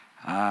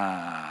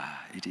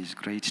It is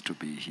great to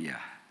be here.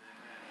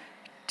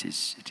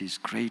 It is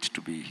great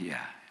to be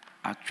here.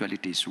 Actually,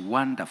 it is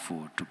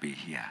wonderful to be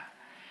here.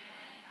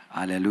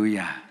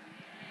 Hallelujah.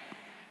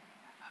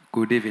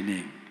 Good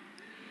evening.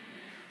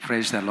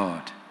 Praise the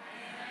Lord.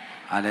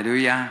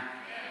 Hallelujah.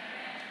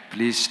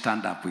 Please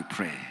stand up, we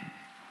pray.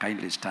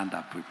 Kindly stand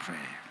up, we pray.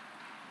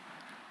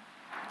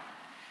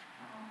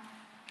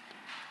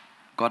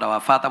 God,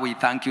 our Father, we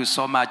thank you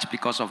so much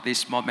because of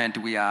this moment.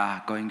 We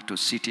are going to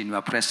sit in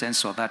your presence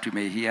so that we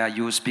may hear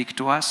you speak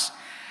to us.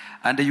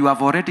 And you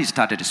have already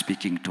started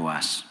speaking to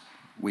us.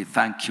 We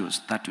thank you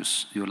that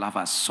you love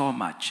us so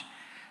much,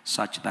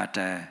 such that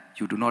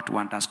you do not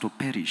want us to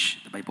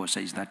perish. The Bible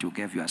says that you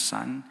gave your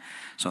Son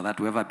so that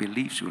whoever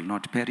believes will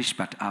not perish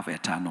but have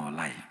eternal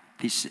life.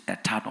 This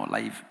eternal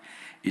life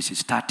is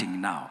starting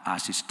now.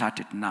 As it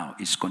started now,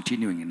 it's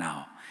continuing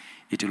now.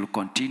 It will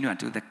continue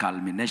until the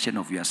culmination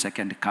of your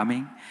second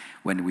coming,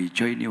 when we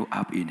join you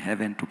up in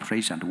heaven to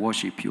praise and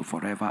worship you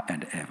forever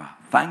and ever.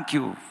 Thank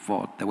you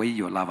for the way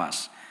you love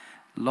us.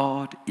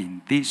 Lord,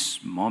 in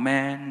this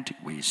moment,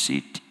 we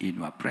sit in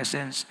your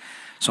presence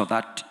so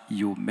that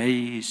you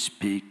may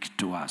speak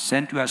to us.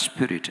 Send your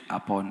Spirit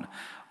upon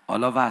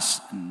all of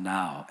us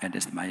now, and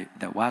as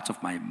the words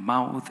of my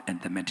mouth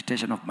and the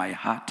meditation of my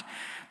heart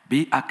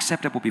be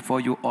acceptable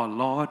before you, O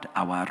Lord,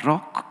 our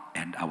rock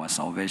and our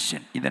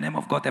salvation. In the name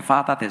of God the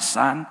Father, the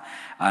Son,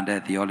 and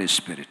the Holy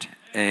Spirit.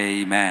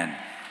 Amen.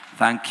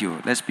 Thank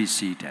you. Let's be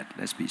seated.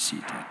 Let's be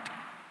seated.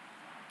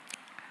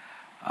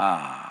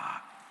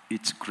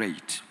 It's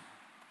great.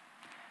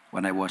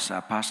 When I was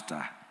a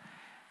pastor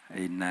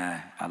in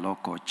a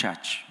local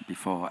church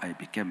before I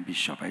became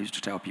bishop, I used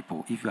to tell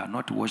people, if you are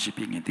not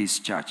worshiping in this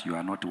church, you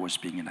are not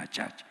worshiping in a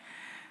church.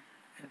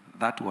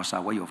 That was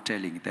a way of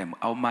telling them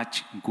how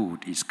much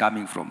good is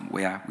coming from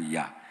where we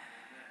are.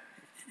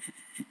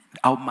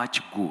 How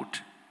much good.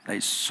 There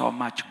is so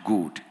much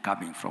good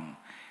coming from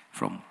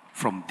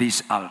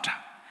this altar.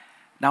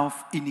 Now,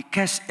 in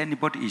case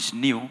anybody is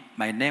new,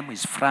 my name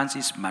is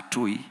Francis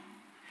Matui,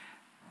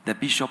 the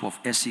Bishop of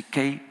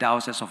SEK,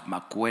 Diocese of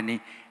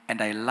Makueni,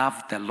 and I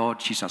love the Lord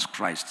Jesus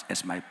Christ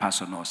as my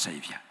personal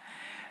Savior.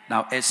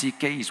 Now,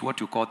 SEK is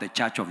what you call the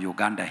Church of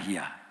Uganda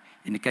here.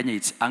 In Kenya,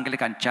 it's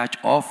Anglican Church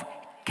of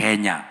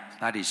Kenya.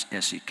 That is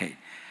SEK.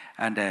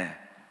 And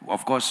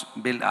of course,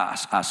 Bill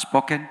has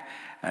spoken,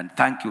 and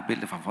thank you,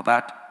 Bill, for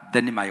that.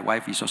 Then my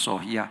wife is also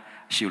here.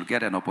 She will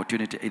get an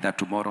opportunity either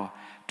tomorrow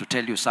to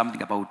tell you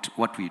something about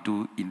what we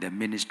do in the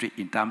ministry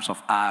in terms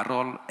of our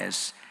role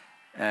as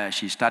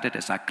she started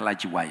as a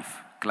clergy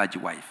wife,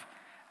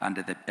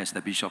 and as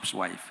the bishop's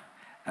wife,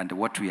 and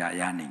what we are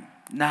yearning.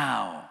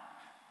 Now,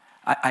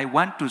 I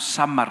want to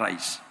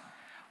summarize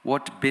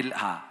what Bill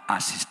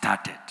has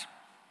started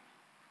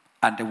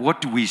and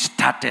what we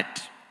started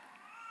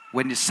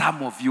when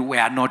some of you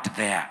were not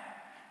there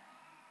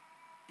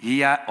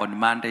here on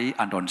Monday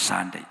and on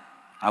Sunday.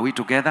 Are we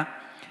together?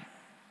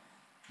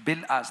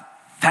 Bill,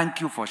 thank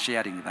you for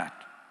sharing that.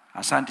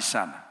 Asante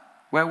sana.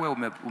 Wewe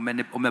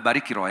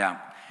umebariki roho yangu.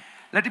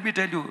 Let me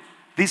tell you,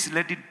 this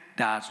lady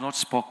does not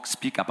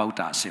speak about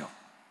herself.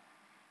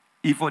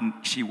 Even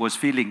she was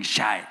feeling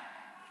shy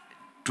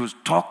to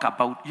talk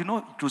about,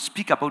 to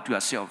speak about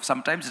yourself.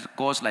 Sometimes it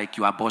goes like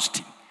you are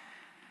boasting.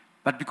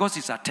 But because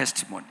it's a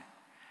testimony,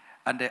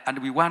 and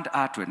we want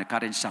her to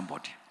encourage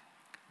somebody.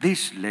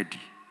 This lady,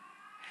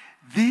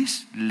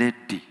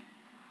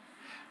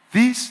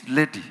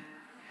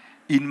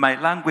 in my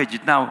language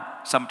now,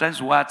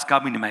 sometimes words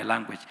come in my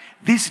language.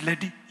 This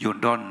lady, you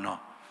don't know.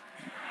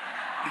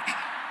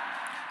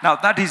 Now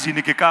that is in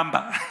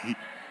Kikamba.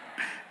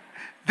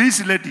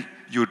 This lady,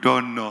 you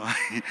don't know.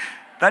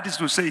 That is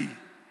to say,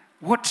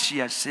 what she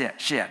has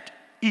shared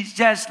is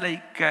just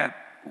like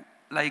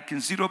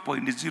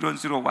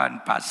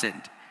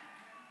 0.001%.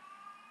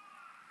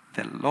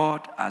 The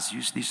Lord has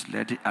used this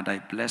lady, and I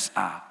bless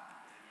her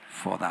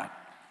for that.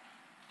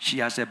 She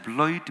has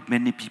employed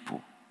many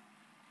people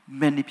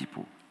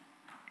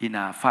in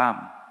our farm,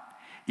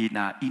 in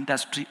our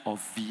industry of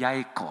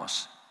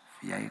vehicles.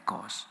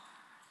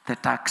 The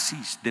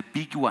taxis, the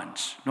big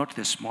ones, not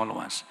the small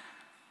ones.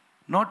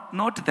 Not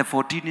the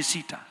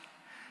 14-seater,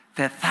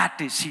 the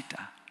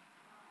 30-seater.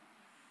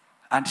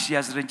 And she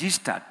has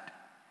registered.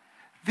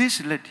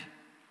 This lady,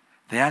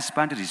 the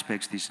husband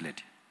respects this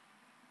lady.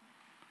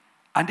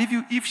 And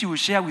if you will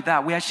share with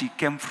her where she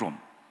came from,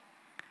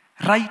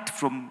 right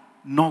from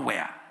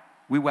nowhere,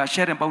 we were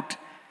sharing about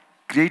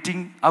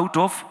creating out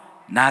of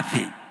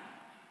nothing.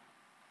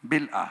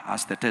 Bill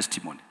has the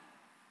testimony.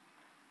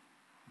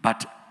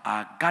 But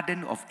our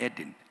Garden of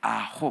Eden,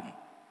 our home,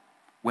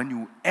 when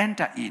you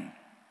enter in,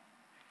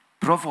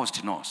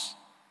 Provost knows,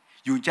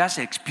 you just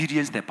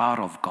experience the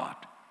power of God.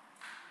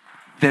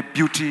 The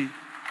beauty,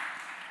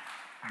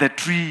 the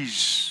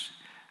trees,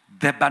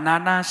 the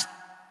bananas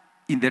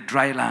in the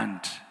dry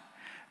land,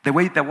 the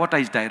way the water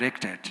is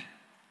directed,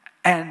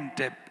 and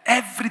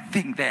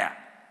everything there,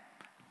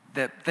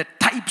 the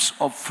types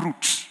of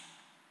fruits.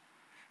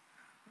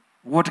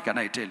 What can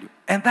I tell you?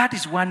 And that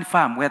is one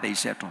farm where they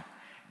settle,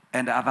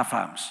 and other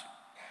farms.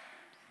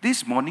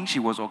 This morning she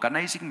was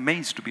organizing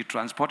maize to be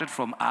transported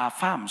from our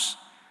farms.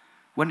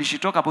 When she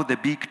talked about the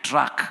big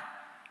truck,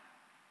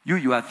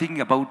 you are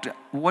thinking about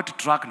what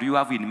truck do you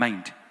have in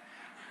mind?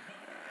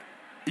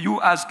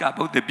 You ask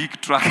about the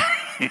big truck.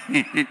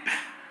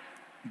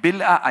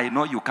 Bill, I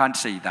know you can't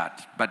say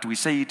that, but we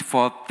say it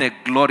for the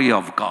glory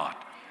of God.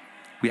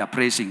 We are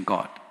praising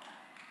God.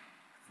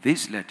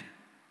 This lady.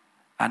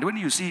 And when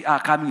you see her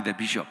coming with the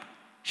bishop,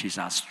 she's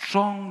a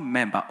strong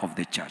member of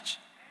the church.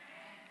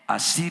 A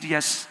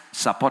serious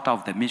supporter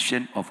of the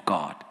mission of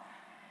God.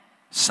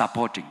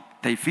 Supporting.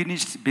 They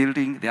finished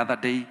building the other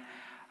day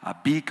a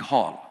big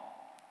hall.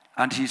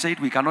 And she said,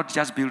 we cannot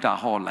just build a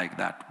hall like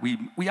that.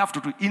 We have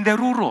to do, in the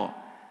rural,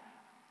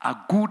 a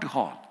good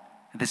hall.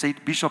 And they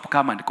said, Bishop,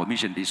 come and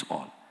commission this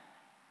hall.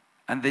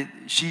 And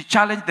she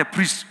challenged the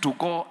priest to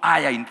go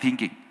higher in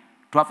thinking,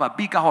 to have a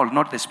bigger hall,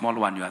 not the small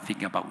one you are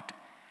thinking about.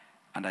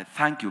 And I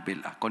thank you,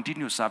 Bella.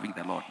 Continue serving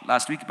the Lord.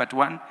 Last week, but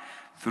one,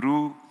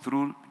 through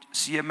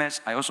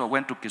CMS, I also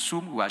went to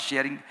Kisumu. We were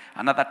sharing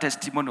another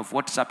testimony of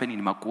what's happening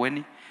in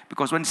Makueni.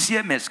 Because when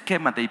CMS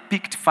came and they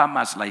picked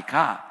farmers like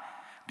her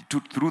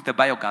through the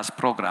biogas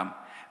program,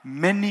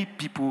 many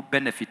people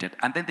benefited.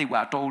 And then they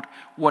were told,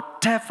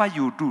 whatever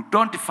you do,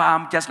 don't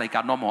farm just like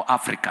a normal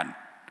African.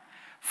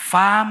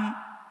 Farm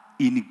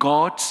in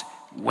God's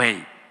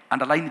way.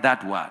 Underline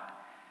that word.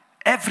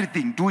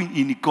 Everything doing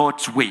in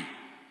God's way.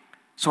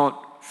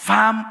 So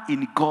farm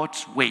in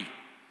God's way.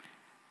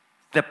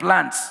 The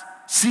plants,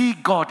 see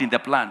God in the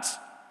plants.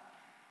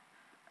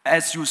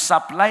 As you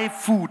supply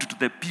food to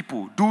the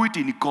people, do it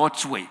in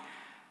God's way.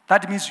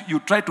 That means you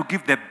try to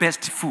give the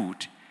best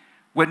food.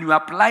 When you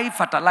apply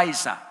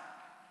fertilizer,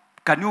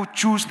 can you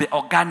choose the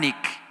organic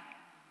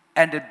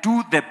and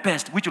do the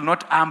best, which will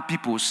not harm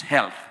people's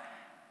health?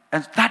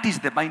 And that is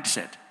the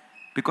mindset,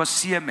 because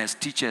CMS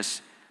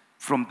teaches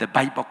from the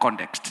Bible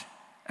context.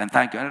 And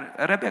thank you.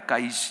 And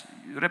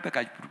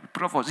Rebecca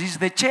Provost is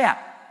the chair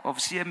of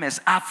CMS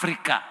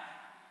Africa.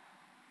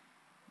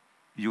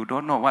 You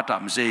don't know what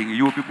I'm saying.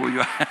 You people,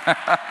 you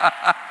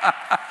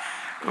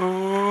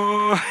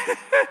oh.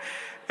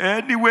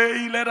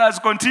 Anyway, let us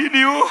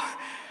continue.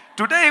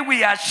 Today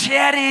we are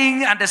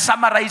sharing and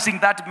summarizing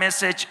that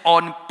message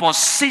on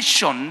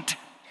positioned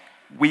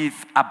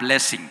with a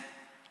blessing.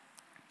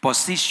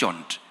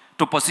 Positioned.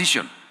 To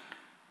position.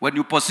 When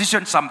you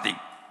position something,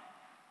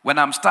 when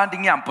I'm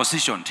standing here, I'm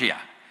positioned here.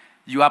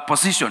 You are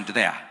positioned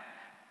there.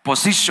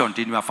 Positioned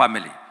in your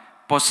family.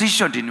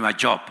 Positioned in your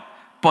job.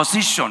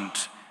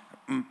 Positioned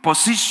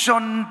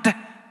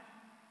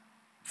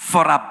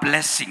for a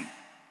blessing.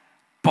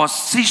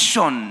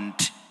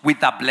 Positioned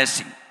with a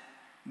blessing.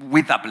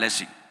 With a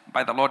blessing.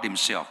 By the Lord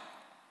himself.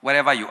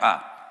 Wherever you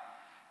are.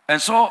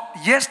 And so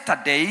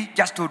yesterday,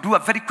 just to do a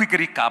very quick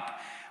recap,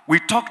 we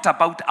talked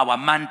about our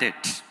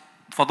mandate.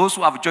 For those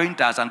who have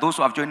joined us and those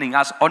who are joining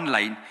us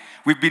online,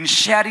 we've been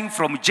sharing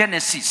from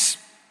Genesis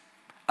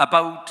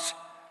about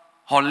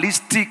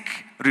holistic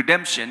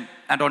redemption.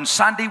 And on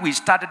Sunday, we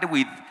started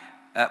with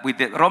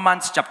the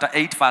Romans chapter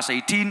 8, verse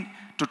 18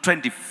 to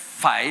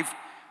 25,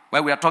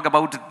 where we are talking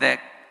about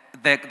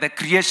the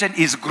creation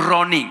is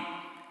groaning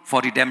for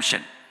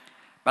redemption.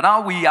 But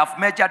now we have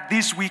measured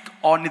this week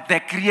on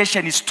the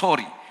creation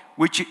story,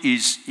 which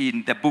is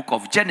in the book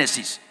of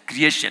Genesis,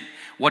 creation.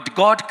 What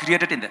God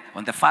created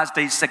on the first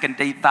day, second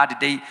day, third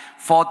day,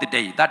 fourth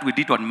day. That we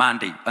did on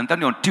Monday. And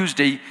then on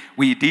Tuesday,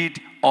 we did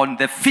on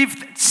the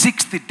fifth,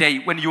 sixth day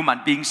when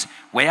human beings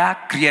were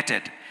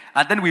created.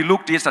 And then we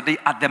looked yesterday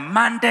at the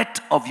mandate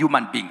of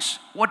human beings.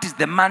 What is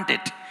the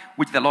mandate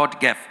which the Lord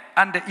gave?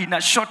 And in a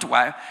short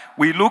while,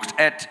 we looked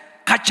at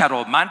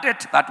cultural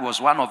mandate. That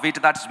was one of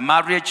it. That's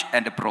marriage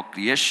and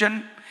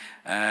procreation,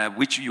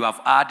 which you have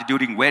had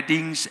during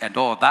weddings and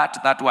all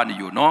that. That one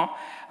you know.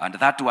 And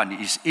that one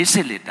is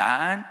easily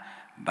done.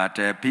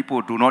 But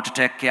people do not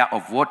take care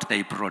of what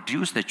they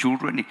produce. The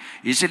children,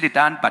 easily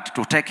done, but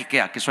to take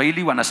care.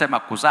 Kiswahili wanasema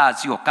kuzaa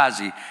sio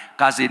kazi,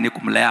 kazi ni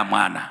kumlea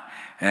mwana.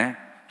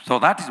 So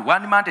that is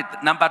one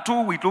mandate. Number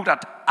two, we looked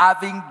at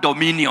having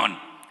dominion.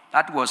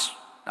 That was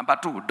number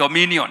two,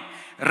 dominion.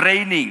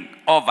 Reigning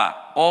over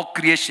all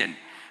creation,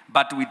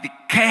 but with the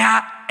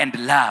care and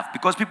love.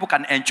 Because people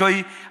can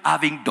enjoy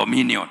having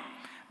dominion.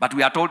 But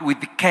we are told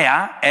with the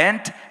care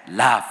and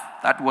love.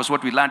 That was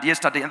what we learned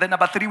yesterday. And then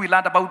number three, we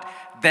learned about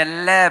the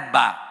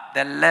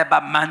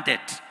labor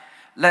mandate.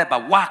 Labor,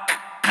 work,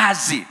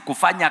 kazi,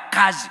 kufanya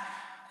kazi.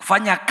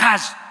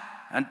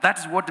 And that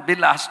is what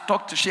Bill has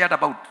shared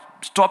about.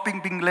 Stopping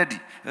being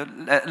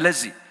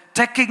lazy.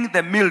 Taking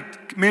the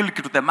milk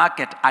to the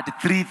market at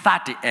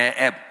 3:30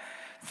 a.m.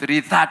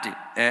 3:30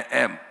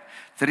 a.m.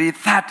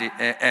 3:30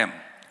 a.m.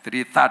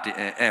 3:30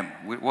 a.m.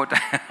 What?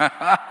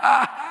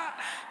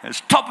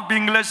 Stop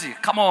being lazy.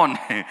 Come on.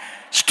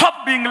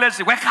 Stop being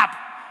lazy. Wake up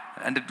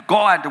and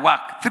go and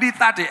work.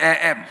 3:30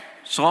 a.m.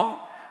 So,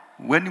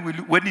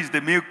 when is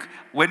the milk?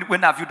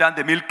 When have you done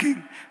the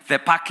milking, the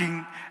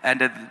packing, and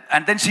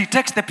then she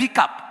takes the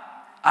pickup.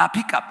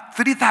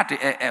 3:30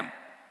 a.m.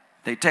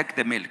 They take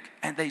the milk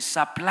and they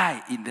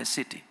supply in the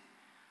city.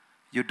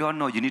 You don't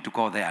know. You need to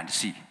go there and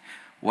see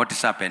what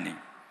is happening.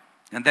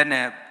 And then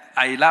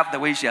I love the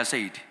way she has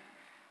said,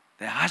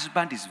 the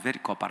husband is very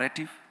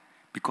cooperative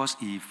because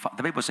the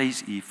Bible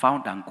says he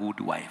found a good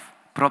wife.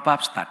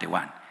 Proverbs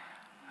 31.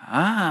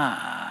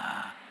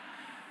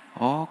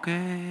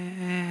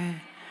 Okay.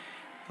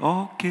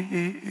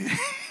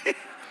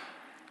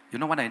 You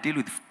know, when I deal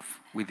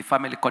with the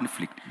family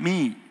conflict,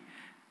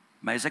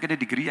 my second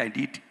degree, I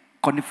did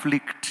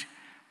conflict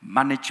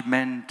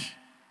management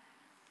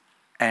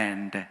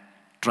and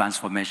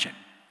transformation.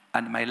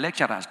 And my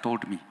lecturer has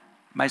told me,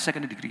 my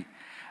second degree,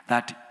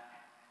 that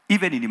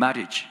even in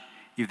marriage,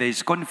 if there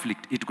is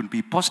conflict, it could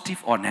be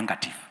positive or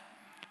negative.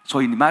 So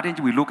in marriage,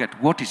 we look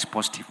at what is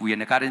positive. We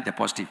encourage the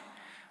positive.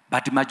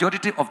 But the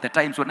majority of the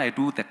times when I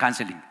do the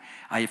counseling,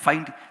 I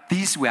find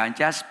these were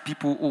just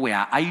people who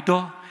were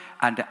idle,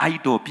 and the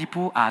idle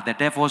people are the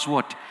devil's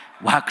what?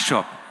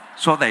 Workshop.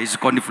 So there is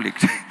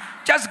conflict.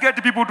 Just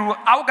get people to,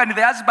 how can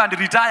the husband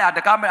retire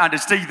and come and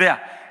stay there?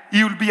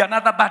 He will be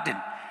another burden.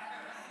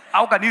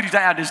 How can he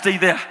retire and stay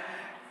there?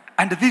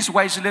 And this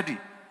wise lady,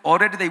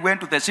 already they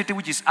went to the city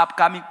which is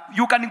upcoming.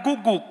 You can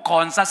Google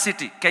Konza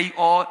City,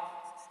 K-O-N-Z-A,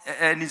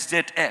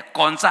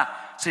 Konza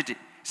City.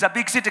 It's a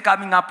big city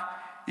coming up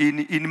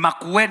in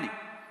Makueni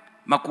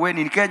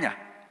in Kenya.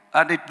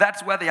 And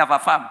that's where they have a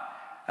farm.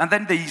 And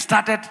then they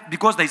started,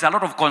 because there's a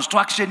lot of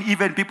construction,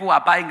 even people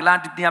are buying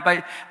land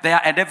nearby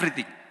there and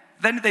everything.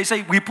 Then they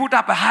say, we put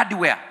up a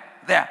hardware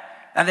there,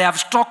 and they have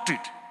stocked it.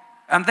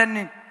 And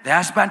then the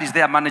husband is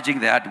there managing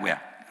the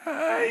hardware.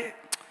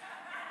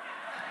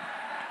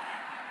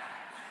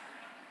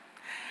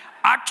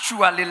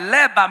 Actually,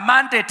 labor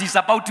mandate is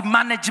about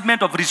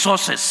management of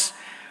resources.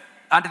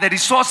 And the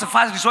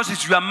first resource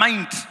is your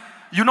mind.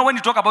 You know, when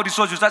you talk about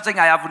resources, you start saying,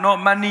 I have no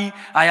money,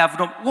 I have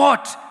no...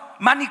 What?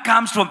 Money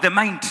comes from the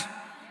mind.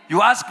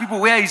 You ask people,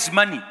 where is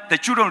money? The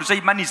children will say,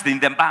 money is in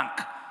the bank.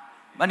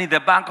 Money in the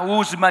bank,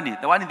 whose money?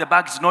 The one in the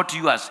bank is not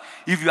yours.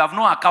 If you have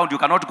no account, you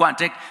cannot go and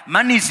take.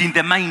 Money is in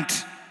the mind.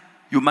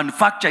 You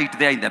manufacture it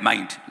there in the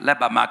mind.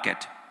 Labor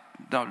market.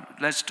 No,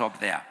 let's stop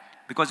there.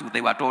 Because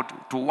they were told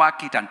to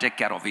work it and take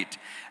care of it.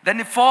 Then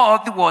the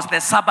fourth was the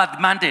Sabbath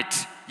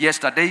mandate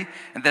yesterday.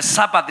 And the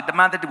Sabbath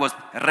mandate was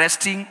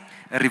resting,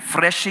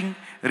 refreshing,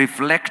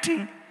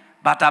 reflecting,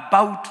 but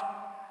about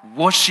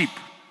worship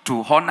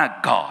to honor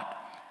God.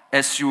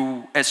 As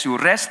you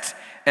rest,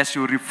 as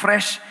you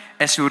refresh,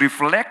 as you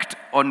reflect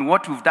on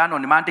what we've done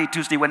on Monday,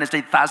 Tuesday, Wednesday,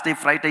 Thursday,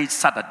 Friday,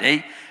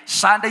 Saturday,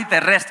 Sunday,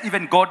 the rest,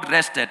 even God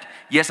rested.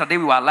 Yesterday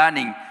we were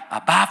learning,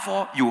 above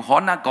all, you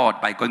honor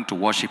God by going to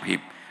worship Him.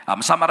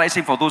 I'm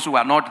summarizing for those who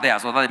are not there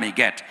so that they may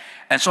get.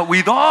 And so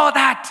with all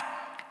that,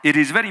 it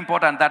is very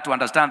important that to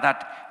understand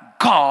that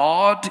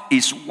God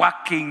is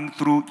working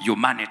through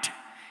humanity.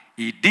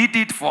 He did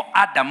it for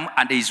Adam,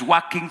 and He's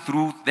working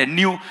through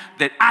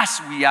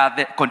us. We are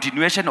the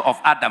continuation of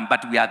Adam,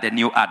 but we are the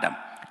new Adam.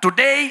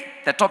 Today,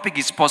 the topic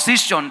is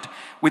positioned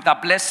with a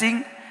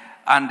blessing,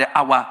 and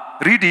our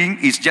reading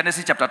is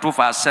Genesis chapter 2,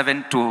 verse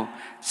 7 to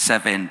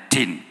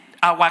 17.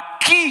 Our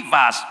key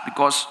verse,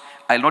 because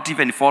I'll not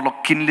even follow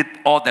keenly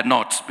all the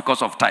notes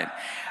because of time.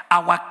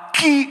 Our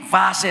key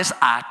verses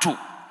are two.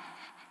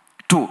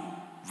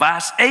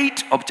 Verse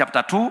 8 of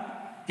chapter 2,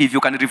 if you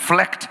can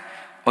reflect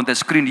on the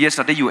screen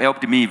yesterday, you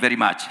helped me very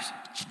much.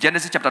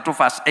 Genesis chapter 2,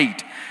 verse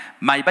 8.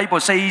 My Bible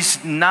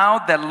says, now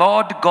the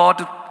Lord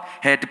God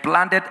had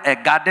planted a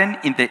garden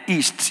in the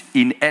east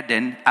in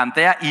Eden, and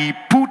there He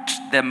put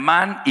the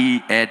man He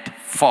had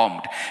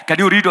formed. Can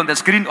you read on the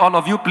screen, all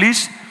of you,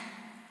 please?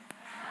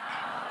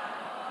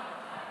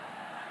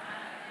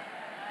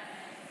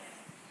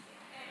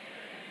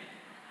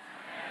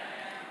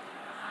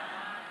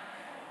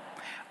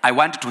 I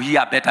want to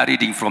hear better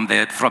reading from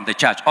the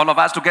church. All of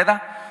us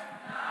together?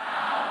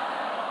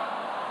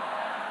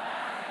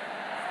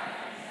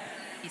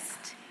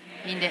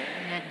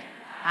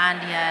 And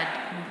He had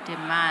moved a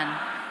man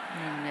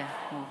in the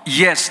hole.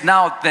 Yes,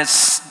 now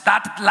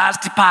that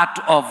last part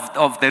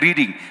of the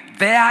reading.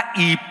 There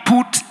He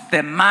put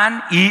the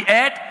man He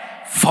had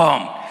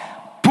formed.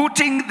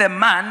 Putting the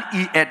man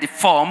He had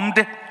formed,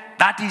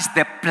 that is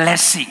the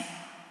blessing.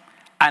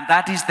 And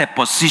that is the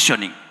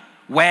positioning.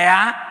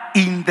 Where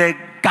in the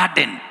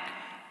garden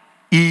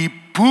He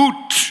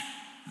put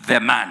the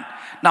man.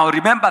 Now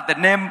remember, the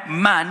name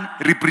man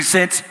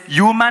represents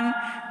human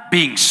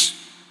beings.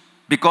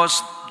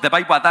 Because the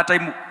Bible at that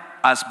time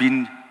has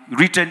been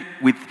written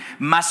with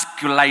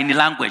masculine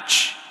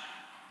language.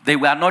 They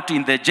were not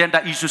in the gender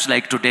issues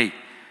like today.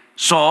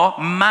 So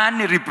man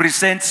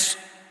represents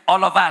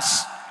all of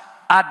us,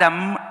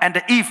 Adam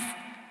and Eve.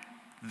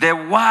 The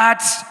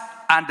words,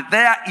 and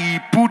there He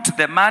put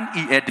the man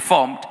He had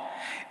formed.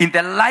 In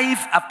the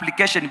Life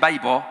Application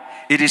Bible,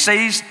 it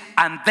says,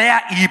 and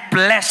there He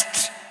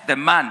blessed the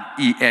man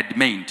He had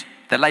made.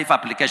 The Life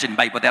Application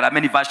Bible. There are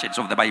many versions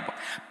of the Bible.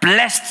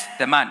 Blessed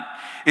the man.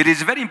 It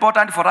is very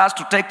important for us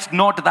to take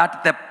note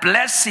that the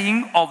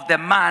blessing of the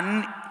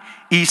man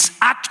is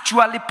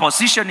actually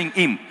positioning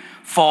him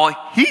for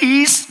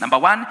his, number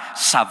one,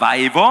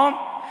 survival.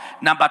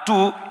 Number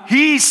two,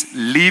 his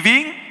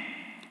living.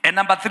 And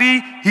number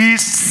three,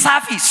 his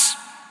service.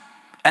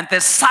 And the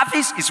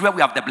service is where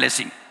we have the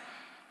blessing.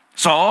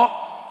 So,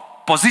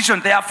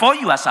 position therefore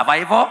you are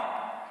survival.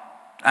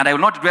 And I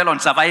will not dwell on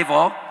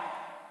survival,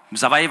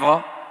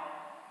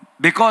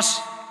 because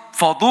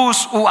for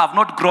those who have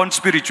not grown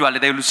spiritually,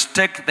 they will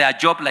take their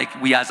job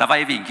like we are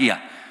surviving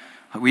here.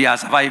 We are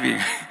surviving.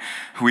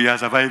 We are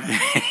surviving.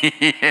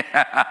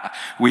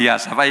 We are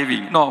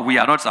surviving. No, we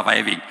are not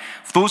surviving.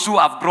 Those who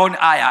have grown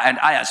higher and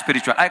higher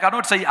spiritual, I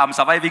cannot say I'm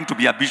surviving to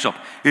be a bishop.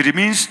 It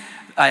means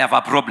I have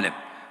a problem.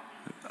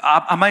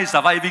 Am I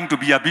surviving to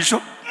be a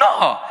bishop?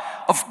 No.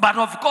 But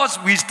of course,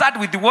 we start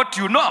with what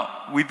you know,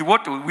 with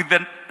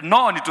the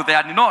known to the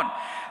unknown.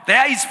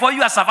 There is for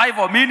you a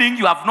survival, meaning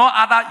you have no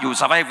other, you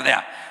survive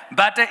there.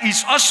 But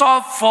it's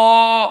also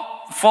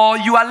for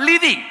your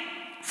living.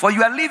 For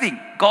your living.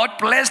 God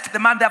blessed the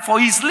man there for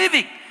his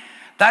living.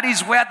 That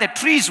is where the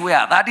trees were.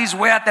 That is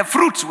where the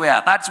fruits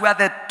were. That's where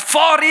the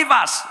 4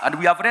 rivers, and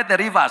we have read the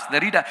rivers,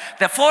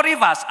 the 4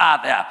 rivers are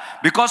there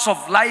because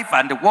of life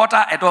and the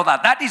water and all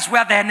that. That is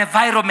where the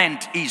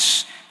environment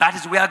is. That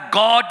is where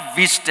God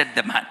visited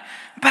the man.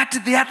 But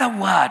the other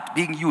word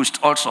being used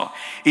also,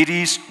 it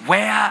is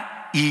where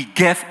he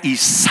gave his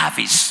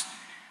service.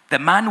 The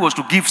man was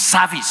to give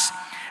service.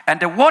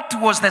 And what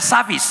was the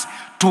service?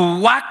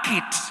 To work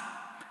it,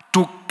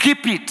 to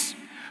keep it,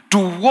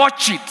 to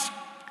watch it,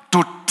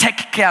 to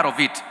take care of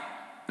it.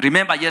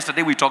 Remember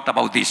yesterday we talked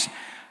about this.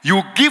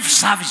 You give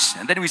service,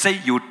 and then we say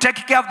you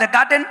take care of the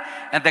garden,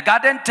 and the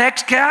garden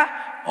takes care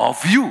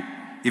of you.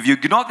 If you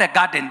ignore the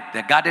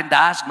garden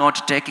does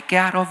not take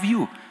care of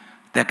you.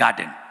 The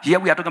garden. Here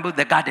we are talking about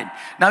the garden.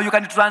 Now you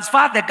can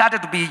transfer the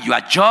garden to be your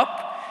job,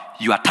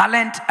 your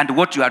talent, and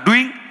what you are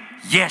doing.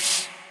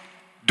 Yes.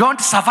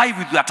 Don't survive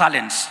with your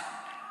talents.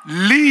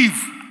 Live,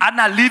 earn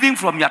a living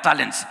from your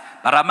talents.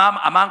 But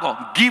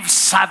Amango, give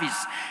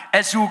service.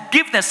 As you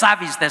give the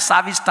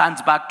service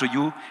turns back to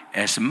you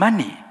as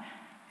money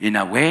in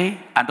a way.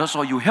 And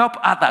also you help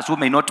others who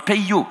may not pay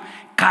you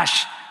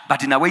cash.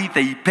 But in a way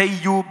they pay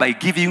you by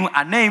giving you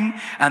a name.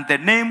 And the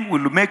name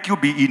will make you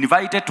be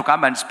invited to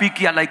come and speak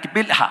here like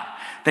Bilha.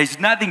 There is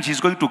nothing she's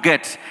going to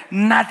get.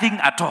 Nothing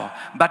at all.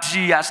 But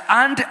she has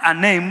earned a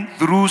name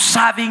through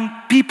serving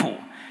people.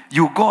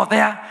 You go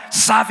there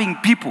serving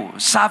people,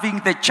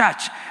 serving the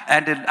church,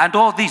 and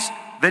all this.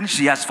 Then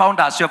she has found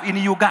herself in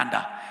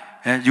Uganda.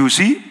 You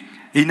see,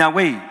 in a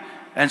way.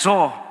 And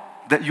so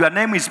your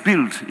name is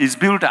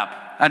built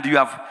up, and you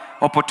have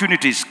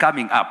opportunities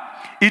coming up.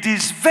 It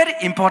is very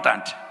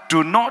important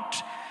to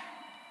note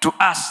to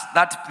us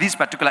that this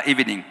particular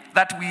evening,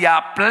 that we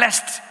are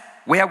blessed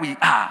where we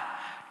are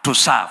to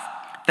serve.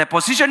 The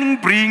positioning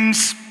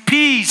brings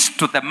peace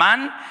to the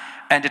man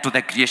and to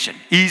the creation.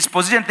 He is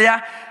positioned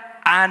there,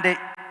 and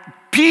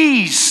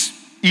peace,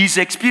 he is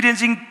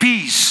experiencing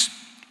peace.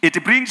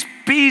 It brings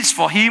peace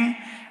for him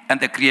and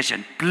the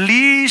creation.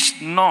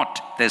 Please note,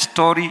 the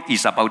story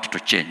is about to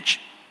change.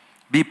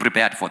 Be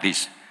prepared for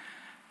this.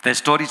 The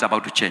story is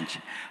about to change.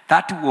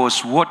 That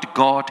was what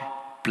God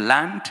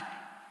planned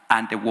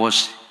and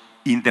was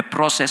in the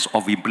process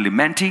of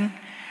implementing.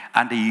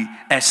 And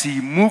as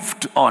he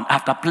moved on,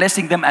 after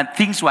blessing them and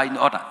things were in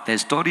order, the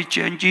story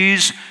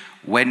changes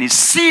when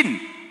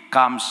sin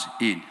comes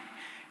in.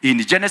 In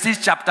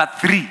Genesis chapter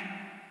 3,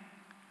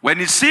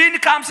 when sin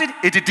comes in,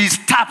 it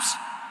disturbs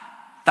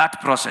that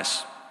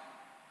process.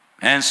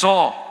 And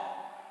so,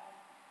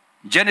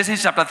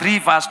 Genesis chapter 3,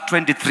 verse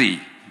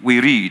 23, we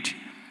read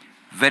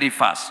very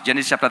fast.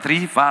 Genesis chapter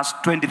 3, verse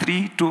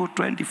 23 to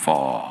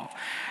 24.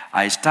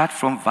 I start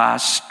from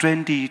verse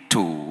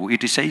 22.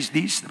 It says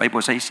this, the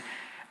Bible says,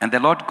 "And the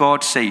Lord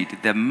God said,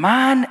 the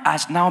man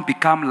has now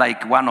become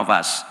like one of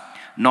us,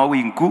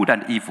 knowing good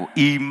and evil.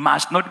 He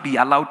must not be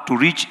allowed to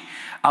reach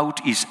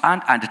out his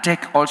hand and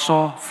take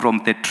also from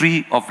the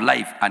tree of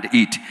life and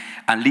eat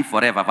and live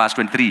forever." Verse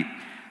 23.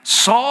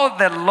 "So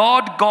the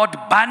Lord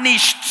God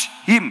banished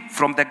him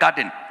from the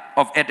garden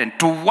of Eden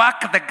to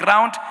work the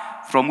ground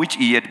from which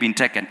he had been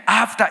taken.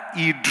 After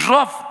he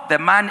drove the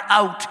man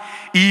out,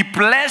 he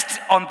placed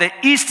on the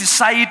east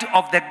side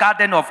of the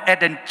garden of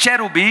Eden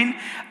cherubim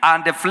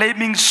and a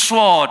flaming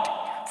sword,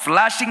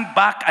 flashing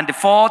back and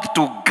forth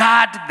to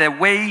guard the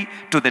way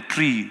to the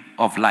tree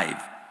of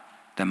life."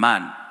 The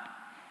man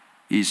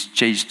is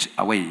chased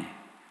away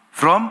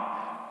from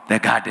the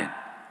garden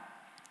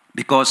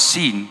because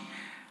sin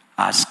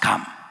has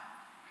come.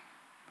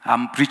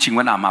 I'm preaching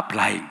when I'm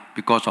applying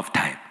because of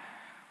time.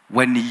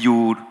 When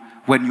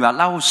you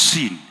allow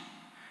sin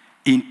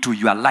into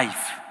your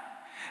life,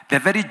 the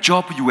very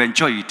job you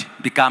enjoyed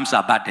becomes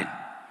a burden.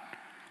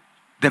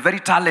 The very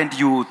talent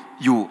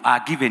you are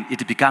given,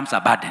 it becomes a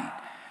burden.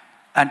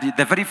 And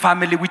the very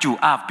family which you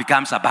have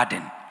becomes a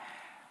burden.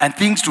 And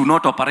things do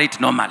not operate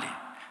normally.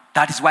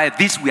 That is why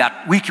this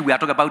week we are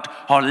talking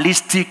about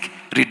holistic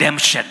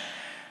redemption.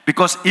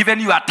 Because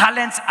even your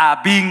talents are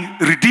being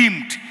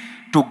redeemed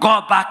to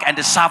go back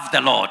and serve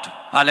the Lord.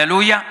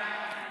 Hallelujah.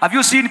 Have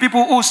you seen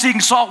people who sing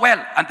so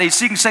well and they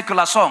sing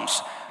secular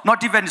songs,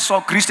 not even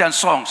Christian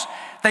songs?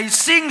 They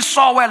sing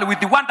so well with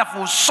the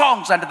wonderful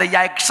songs, and they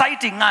are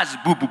exciting us.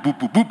 Boo, boo, boo,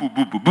 boo, boo, boo,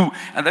 boo, boo, boo.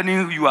 And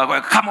then you are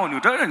going, come on.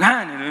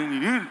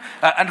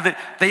 And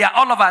they are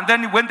all over. And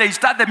then when they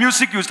start the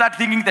music, you start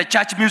thinking the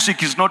church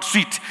music is not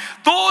sweet.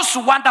 Those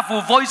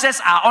wonderful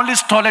voices are only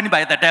stolen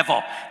by the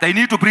devil. They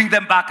need to bring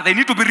them back. They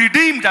need to be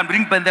redeemed and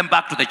bring them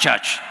back to the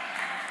church.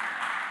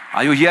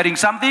 Are you hearing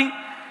something?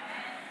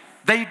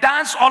 They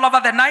dance all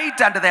over the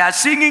night, and they are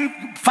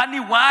singing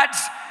funny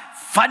words.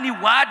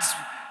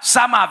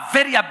 Some are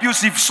very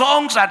abusive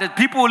songs, and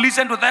people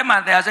listen to them,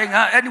 and they are saying,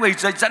 anyway,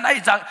 it's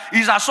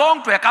a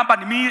song to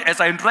accompany me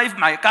as I drive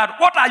my car.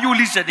 What are you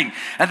listening?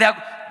 And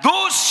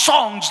those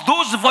songs,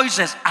 those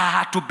voices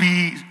are to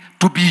be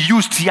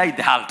used here in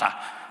the altar.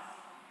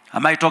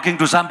 Am I talking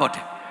to somebody?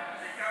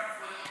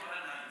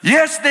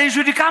 Yes, they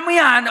should come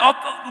here, and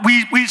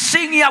we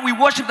sing here, we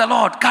worship the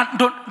Lord.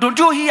 Don't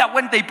you hear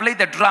when they play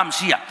the drums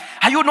here?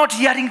 Are you not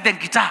hearing the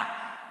guitar?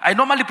 I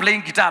normally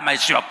play guitar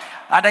myself.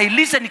 And I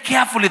listen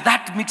carefully,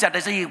 that mix, and I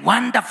say,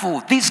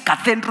 wonderful, this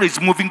cathedral is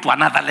moving to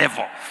another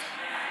level.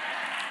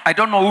 I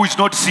don't know who is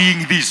not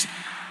seeing this.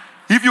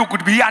 If you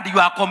could be here and you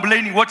are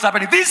complaining what's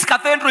happening, this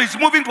cathedral is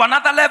moving to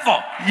another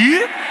level.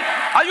 Yeah?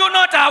 Are you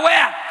not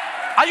aware?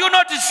 Are you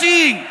not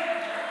seeing?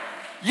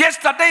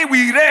 Yesterday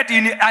we read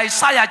in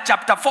Isaiah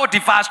chapter 40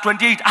 verse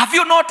 28. Have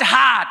you not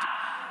heard?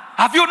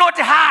 Have you not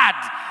heard?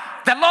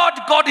 The Lord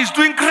God is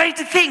doing great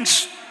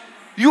things.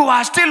 You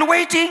are still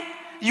waiting.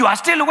 You are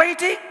still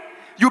waiting.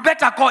 You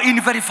better go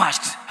in very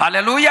fast.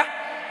 Hallelujah.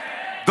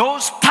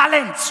 Those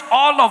talents,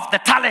 all of the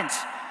talents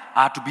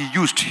are to be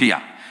used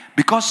here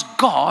because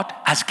God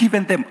has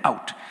given them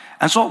out.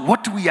 And so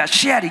what we are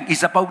sharing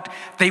is about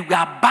they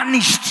were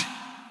banished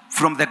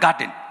from the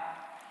garden.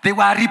 They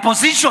were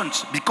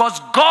repositioned because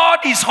God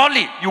is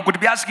holy. You could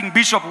be asking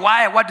Bishop,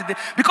 why? What did they?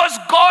 Because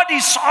God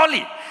is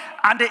holy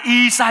and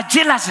He is a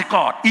jealous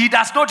God. He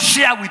does not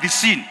share with the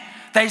sin.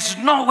 There is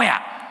nowhere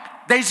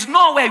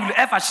you will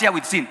ever share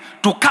with sin.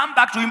 To come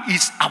back to Him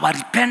is our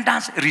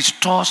repentance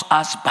restores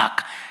us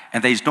back.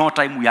 And there is no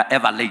time we are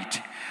ever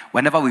late.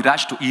 Whenever we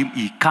rush to Him,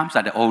 He comes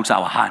and holds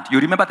our hand. You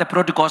remember the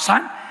prodigal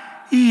son?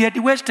 He had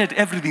wasted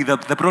everything,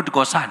 the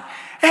prodigal son.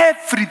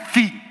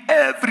 Everything.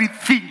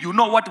 You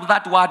know what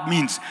that word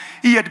means.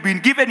 He had been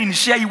given in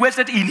share. He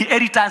wasted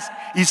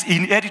his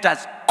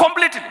inheritance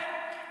completely.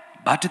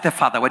 But the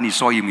father, when he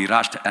saw him, he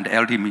rushed and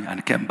held him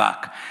and came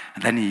back.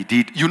 And then he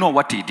did. You know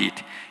what he did?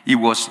 He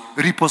was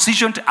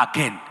repositioned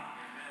again.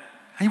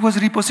 He was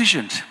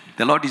repositioned.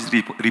 The Lord is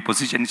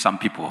repositioning some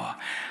people.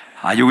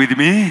 Are you with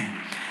me?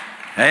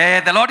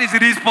 Hey, the Lord is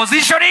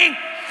repositioning.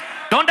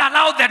 Don't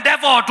allow the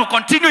devil to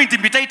continue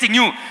intimidating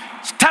you.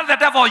 Tell the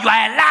devil, you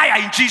are a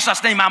liar in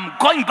Jesus' name. I'm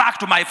going back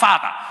to my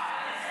father.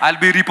 I'll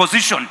be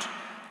repositioned.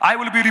 I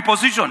will be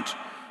repositioned.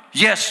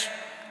 Yes.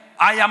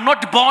 I am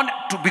not born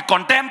to be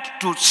condemned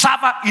to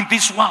suffer in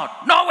this world.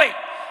 No way.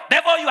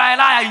 Devil, you are a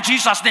liar in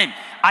Jesus' name.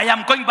 I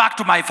am going back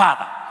to my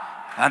father.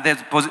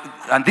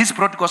 And this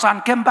prodigal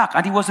son came back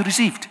and he was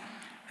received.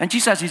 And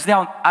Jesus is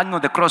there hanging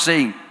on the cross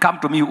saying, come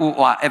to me who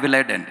are heavy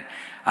laden.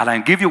 And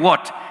I'll give you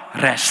what?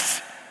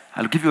 Rest.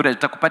 I'll give you rest.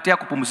 Nitakupatia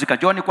kupumzika.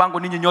 Joni kwangu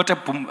ninyi nyote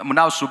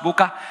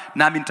mnaosumbuka,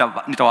 nami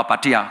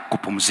nitawapatia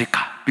kupumzika.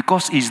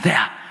 Because He's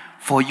there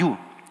for you.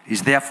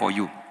 He's there for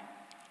you.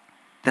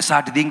 The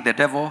sad thing, the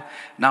devil,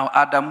 now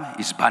Adam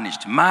is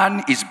banished.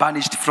 Man is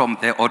banished from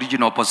the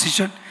original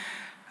position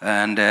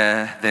and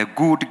the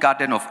good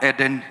Garden of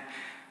Eden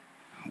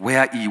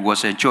where he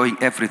was enjoying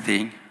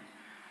everything,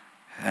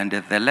 and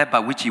the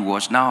labor which he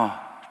was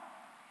now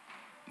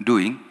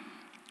doing,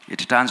 it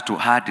turns to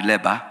hard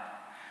labor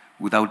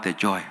without the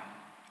joy.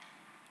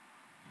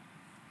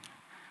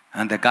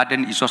 And the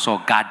garden is also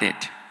guarded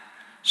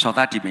so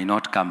that he may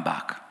not come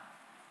back.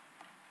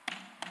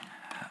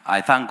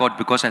 I thank God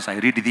because as I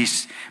read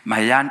this,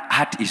 my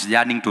heart is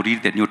yearning to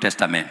read the New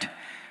Testament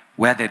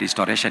where the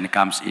restoration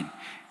comes in.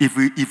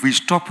 If we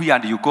stop here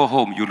and you go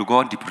home, you'll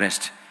go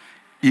depressed.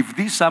 If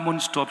this sermon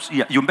stops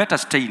here, you better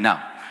stay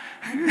now.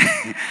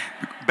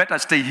 Better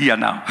stay here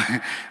now.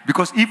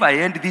 Because if I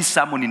end this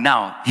sermon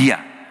now, here,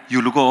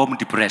 you'll go home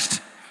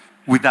depressed.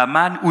 With a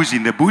man who is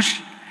in the bush,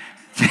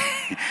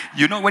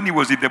 you know, when he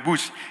was in the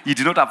bush, he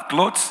did not have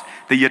clothes.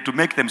 They had to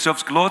make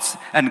themselves clothes,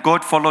 and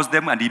God follows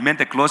them, and He made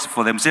the clothes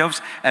for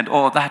themselves, and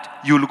all that.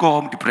 You'll go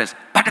home depressed.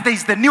 But there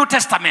is the New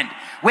Testament,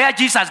 where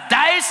Jesus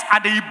dies,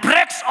 and He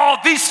breaks all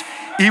this.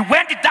 He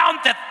went down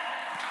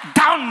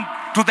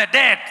to the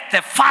dead,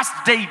 the first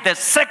day, the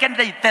second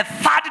day, the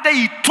third day.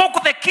 He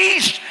took the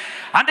keys,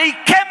 and He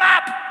came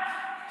up.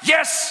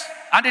 Yes,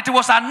 and it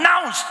was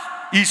announced.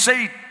 He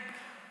said,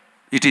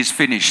 it is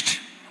finished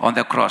on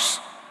the cross.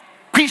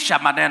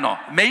 Kwisha maneno,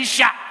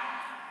 meisha.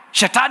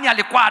 Shetani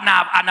alikuwa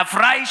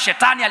anafurahi,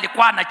 shetani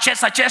alikuwa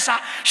anacheza,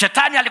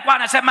 shetani alikuwa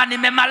anasema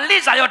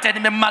nimemaliza yote,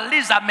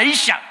 nimemaliza,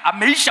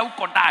 ameisha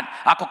huko ndani,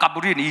 ako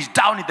kaburini. He's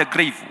down in the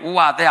grave. Who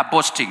are there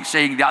boasting,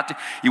 saying that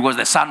he was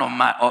the son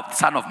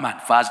of man.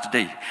 First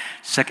day,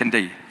 second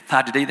day,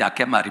 third day, there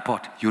came a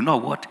report. You know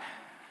what?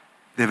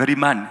 The very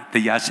man,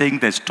 they are saying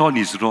the stone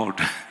is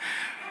rolled.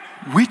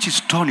 Which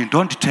stone?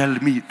 Don't tell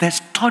me. The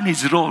stone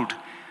is rolled.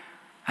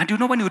 And you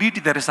know, when you read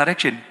the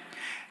resurrection,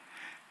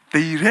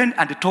 they ran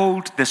and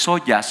told the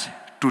soldiers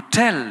to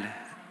tell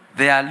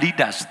their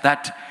leaders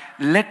that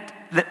let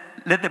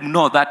them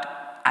know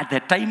that at the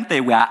time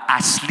they were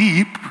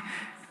asleep.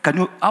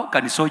 How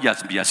can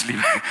soldiers be asleep?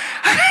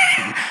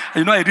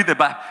 You know, I read the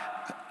Bible.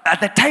 At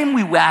the time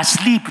we were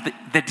asleep,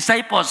 the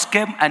disciples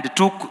came and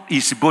took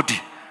his body.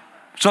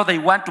 So they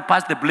want to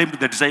pass the blame to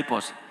the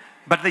disciples.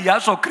 But they are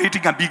also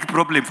creating a big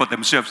problem for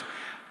themselves.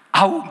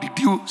 How did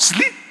you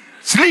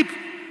sleep?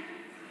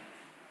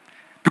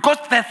 Because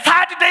the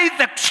third day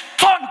the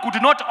stone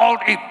could not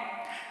hold him.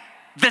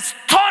 The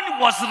stone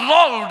was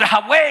rolled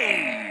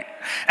away.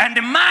 And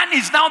the man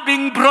is now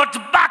being brought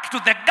back to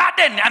the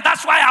garden. And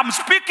that's why I'm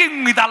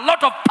speaking with a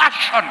lot of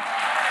passion.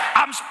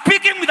 I'm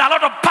speaking with a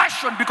lot of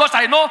passion because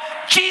I know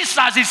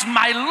Jesus is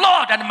my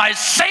Lord and my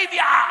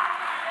Savior.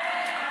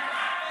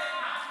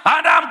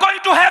 And I'm going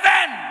to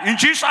heaven in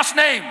Jesus'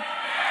 name.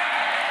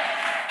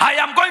 I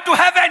am going to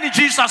heaven in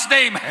Jesus'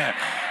 name.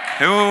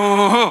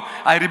 Oh,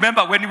 I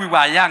remember when we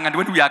were young and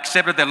when we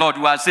accepted the Lord,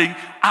 we were saying,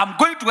 I'm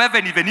going to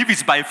heaven even if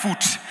it's by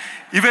foot.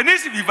 Even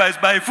if it's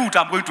by foot,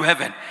 I'm going to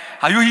heaven.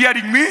 Are you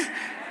hearing me?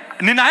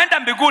 Ninaenda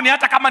mbinguni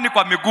hata kama ni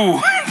kwa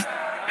miguu.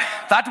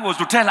 That was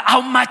to tell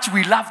how much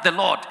we love the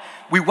Lord.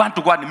 We want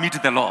to go and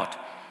meet the Lord.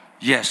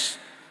 Yes.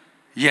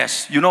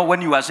 Yes. You know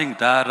when you are singing,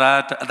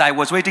 I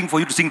was waiting for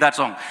you to sing that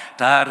song.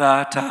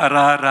 Ta-ra,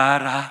 ta-ra, ra,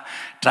 ra,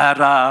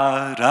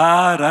 ta-ra,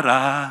 ra, ra,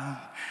 ra.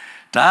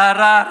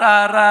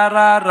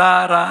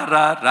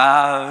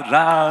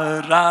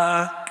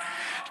 Ta-ra-ra-ra-ra-ra-ra-ra-ra.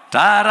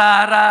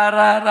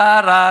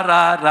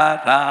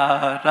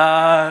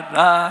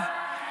 Ta-ra-ra-ra-ra-ra-ra-ra-ra.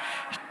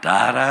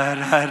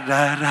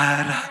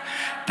 Ta-ra-ra-ra-ra-ra.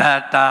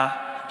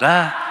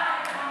 Ta-ta-ra.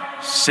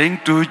 Sing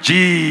to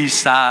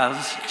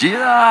Jesus.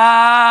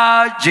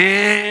 Jesus.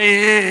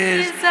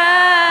 Jesus.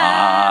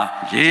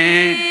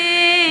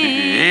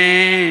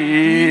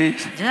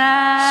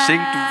 Sing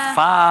to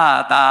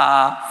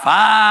Father.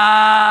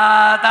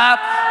 Father.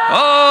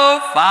 Oh,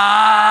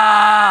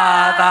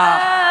 Father.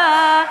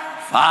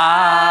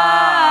 Father.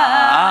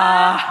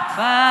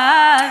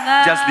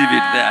 Just leave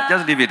it there.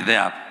 Just leave it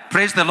there.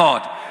 Praise the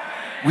Lord.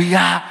 We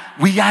are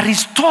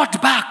restored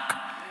back.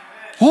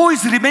 Who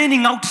is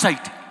remaining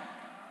outside?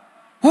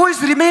 Who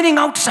is remaining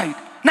outside?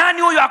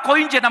 Nani huyo ako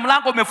nje na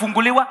mlango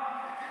umefunguliwa?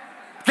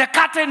 The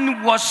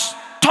curtain was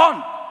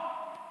torn.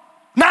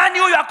 Nani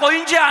huyo ako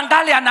nje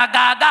angali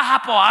anagaaga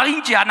hapo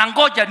nje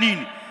anangoja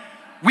nini?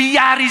 We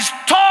are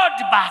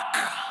restored back.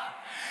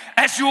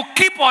 As you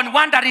keep on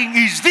wondering,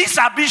 is this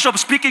a bishop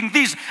speaking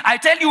this? I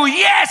tell you,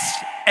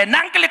 yes, an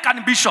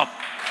Anglican bishop.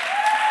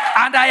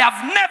 And I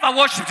have never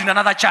worshipped in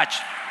another church.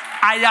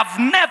 I have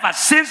never,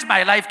 since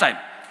my lifetime,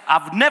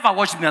 I've never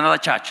worshipped in another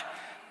church.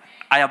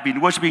 I have been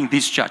worshiping in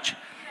this church.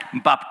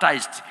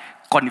 Baptized,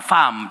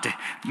 confirmed,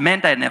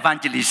 meant an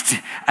evangelist,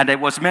 and I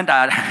was meant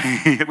a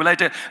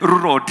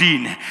rural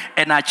dean,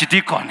 an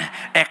archdeacon,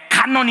 a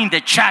canon in the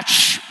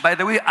church. By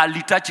the way, a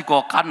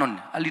liturgical canon.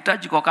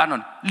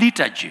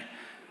 Liturgy.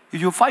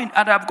 If you find,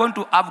 and I've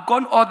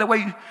gone all the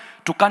way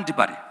to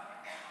Canterbury.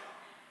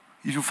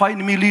 If you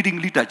find me leading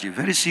liturgy,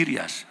 very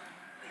serious.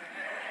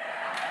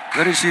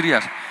 Very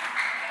serious.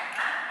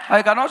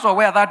 I can also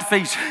wear that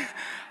face.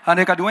 And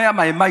I can wear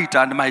my mitre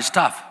and my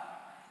staff.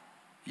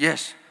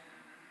 Yes.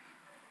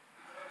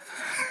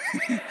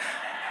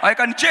 I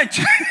can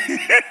change.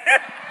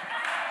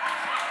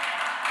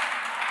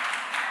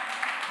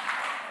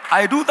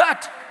 I do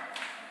that.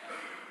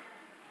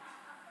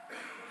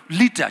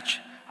 Liturgy.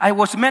 I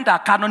was meant a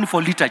canon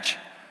for liturgy.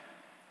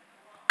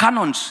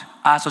 Canons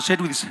are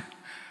associated with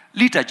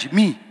liturgy.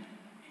 Me,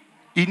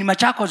 in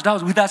Machakos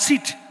house with a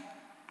seat.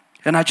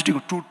 And I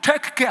to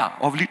take care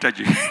of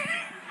liturgy.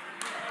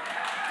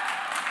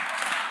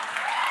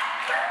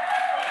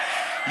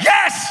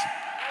 Yes.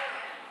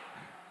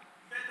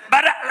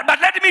 But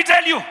let me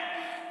tell you,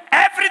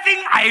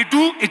 everything I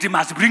do, it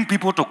must bring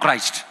people to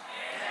Christ.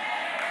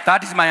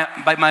 That is my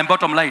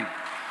bottom line.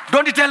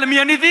 Don't tell me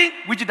anything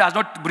which does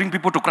not bring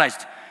people to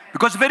Christ.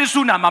 Because very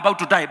soon I'm about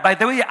to die. By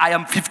the way, I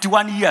am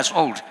 51 years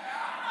old.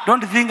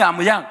 Don't think I'm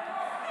young.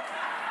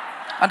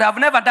 And I've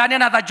never done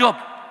any other job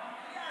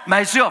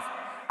myself.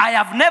 I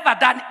have never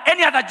done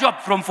any other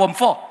job from Form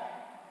 4.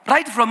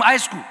 Right from high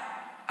school.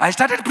 I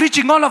started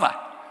preaching all over.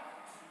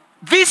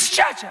 This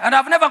church, and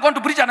I've never gone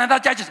to preach in another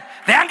churches.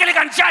 The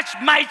Anglican church,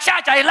 my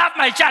church, I love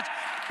my church.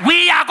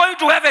 We are going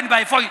to heaven we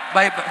are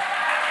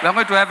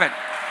going to heaven.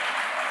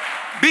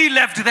 Be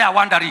left there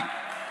wondering.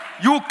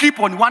 You keep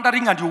on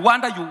wondering and you'll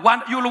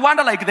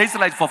wander like the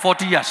Israelites for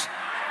 40 years.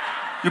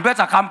 You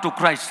better come to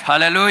Christ.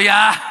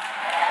 Hallelujah.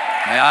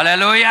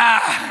 Hallelujah.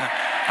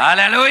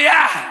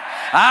 Hallelujah.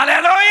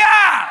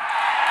 Hallelujah.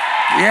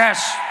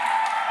 Yes.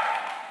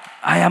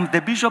 I am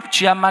the bishop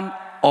chairman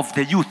of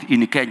the youth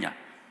in Kenya.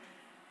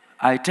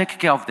 I take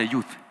care of the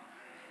youth.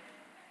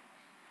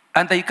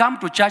 And they come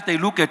to church, they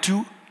look at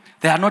you,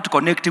 they are not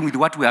connecting with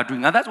what we are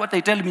doing. And that's what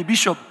they tell me,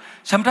 Bishop.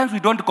 Sometimes we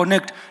don't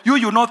connect.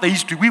 You know the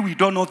history, we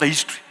don't know the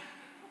history.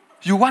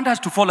 You want us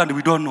to follow and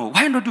we don't know.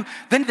 Why not do?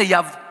 Then they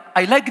have,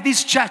 I like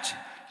this church.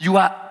 You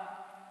are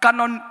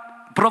canon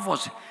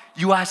provost,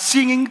 you are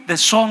singing the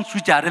songs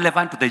which are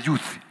relevant to the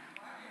youth.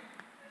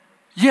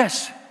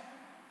 Yes.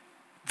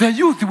 The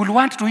youth will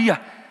want to hear.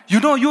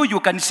 You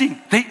can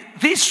sing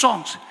these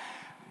songs.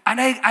 And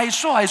I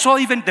saw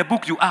even the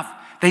book you have.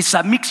 There's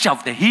a mixture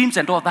of the hymns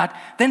and all that.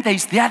 Then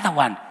there's the other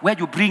one where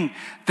you bring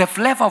the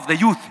flavor of the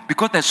youth,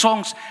 because the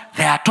songs,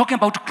 they are talking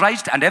about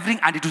Christ and everything,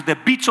 and it is the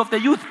beats of the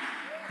youth.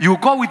 You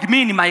go with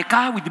me in my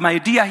car with my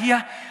dear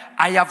here.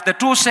 I have the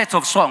 2 sets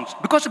of songs.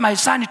 Because my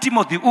son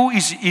Timothy, who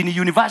is in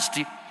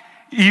university,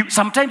 he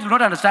sometimes will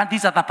not understand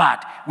this other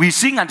part. We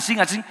sing and sing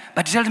and sing,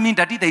 but he tells me,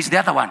 Daddy, there is the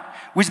other one,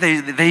 which they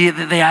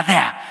are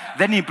there.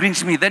 Then he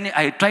brings me, then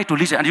I try to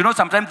listen. And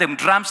sometimes the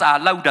drums are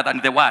louder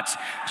than the words.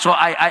 So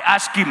I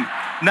ask him,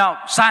 now,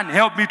 son,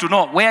 help me to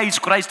know, where is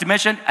Christ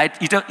mentioned?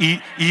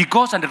 He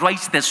goes and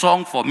writes the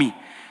song for me.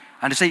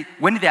 And I say,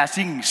 when they are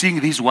sing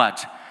these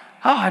words,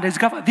 and I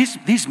discover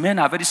these men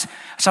are very,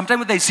 sometimes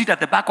when they sit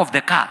at the back of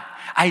the car,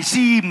 I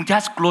see him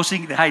just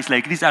closing the eyes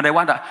like this, and I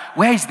wonder,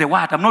 where is the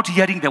word? I'm not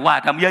hearing the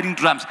word, I'm hearing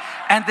drums.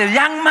 And the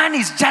young man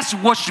is just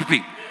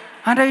worshiping.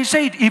 And I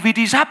said, if it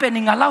is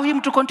happening, allow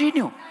him to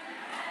continue.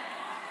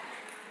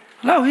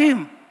 Allow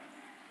him.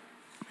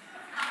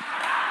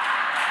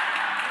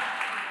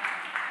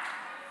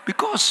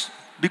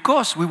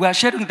 Because we were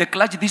sharing the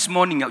clergy this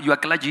morning, your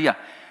clergy here,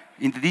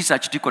 in this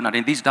archdeacon and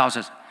in these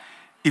houses.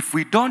 If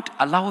we don't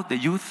allow the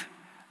youth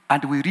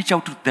and we reach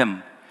out to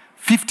them,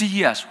 50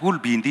 years, who will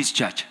be in this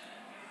church?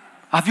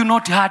 Have you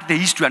not heard the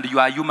history, and you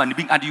are a human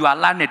being, and you are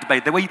learned, by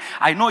the way?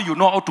 I know you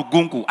know how to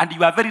gungu, and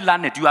you are very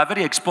learned, you are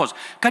very exposed.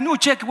 Can you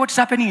check what's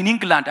happening in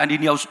England and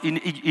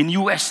in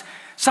US?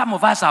 Some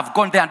of us have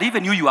gone there, and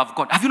even you have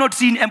gone. Have you not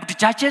seen empty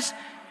churches? Yes.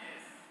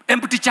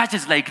 Empty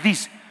churches like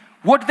this.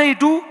 What they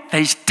do,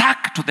 they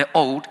stuck to the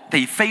old,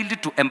 they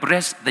failed to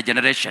embrace the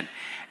generation.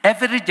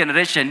 Every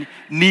generation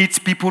needs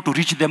people to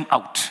reach them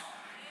out.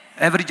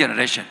 Every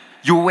generation.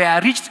 You were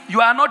reached. You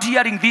are not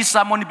hearing this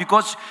sermon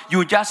because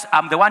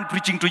I'm the one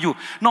preaching to you.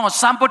 No,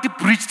 somebody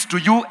preached to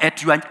you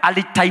at your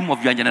early time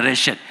of your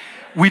generation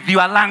with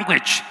your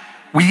language.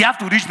 We have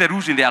to reach the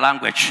roots in their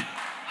language.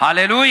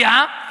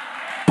 Hallelujah.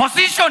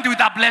 Positioned with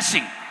a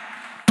blessing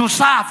to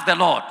serve the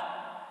Lord.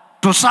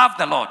 To serve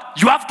the Lord.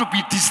 You have to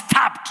be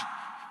disturbed.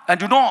 And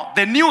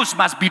the news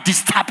must be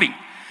disturbing.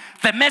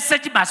 The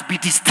message must be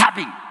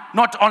disturbing,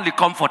 not only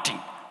comforting.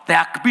 The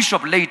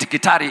Archbishop late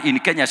Gitari in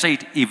Kenya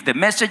said, if the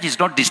message is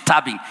not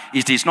disturbing,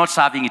 it is not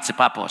serving its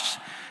purpose.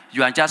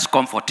 You are just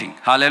comforting.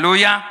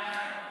 Hallelujah.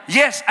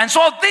 Yes, and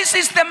so this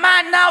is the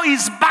man now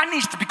is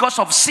banished because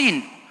of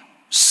sin.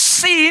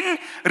 Sin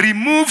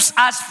removes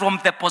us from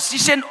the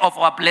position of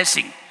our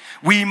blessing.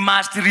 We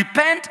must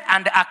repent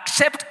and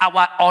accept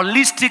our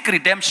holistic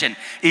redemption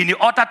in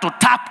order to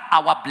tap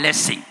our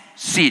blessing.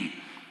 Sin.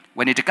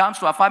 When it comes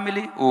to a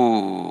family,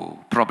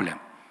 problem.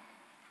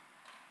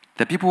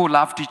 The people who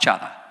loved each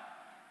other,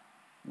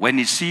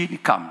 when sin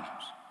comes,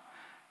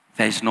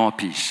 there is no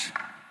peace.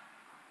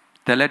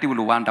 The lady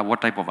will wonder,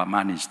 what type of a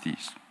man is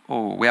this?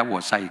 Where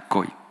was I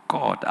going?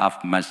 God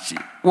have mercy.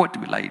 What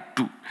will I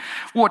do?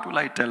 What will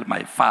I tell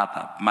my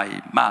father,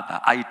 my mother?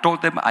 I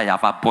told them I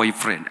have a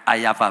boyfriend. I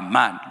have a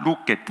man.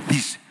 Look at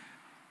this.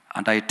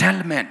 And I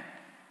tell men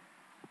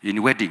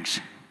in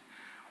weddings,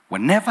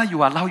 whenever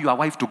you allow your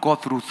wife to go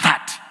through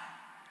that,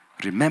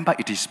 remember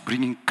it is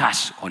bringing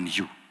curse on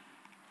you.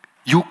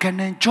 You can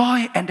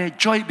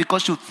enjoy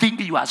because you think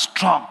you are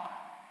strong.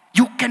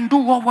 You can do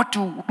what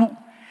you do.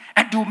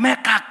 And you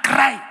make her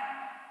cry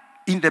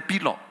in the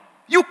pillow.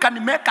 You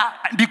can make her,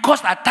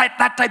 because at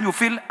that time you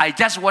feel, I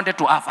just wanted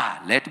to have her.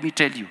 Let me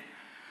tell you,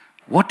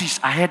 what is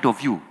ahead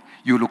of you,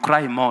 you will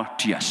cry more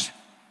tears.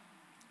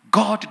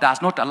 God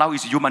does not allow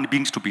his human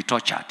beings to be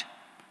tortured.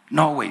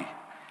 No way.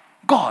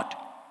 God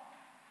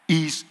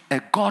is a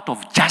God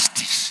of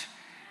justice.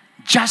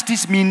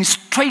 Justice means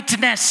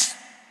straightness.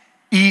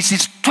 He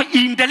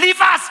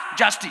delivers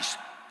justice.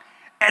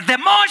 The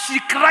more she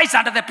cries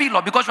under the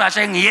pillow, because we are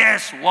saying,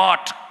 yes,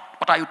 what?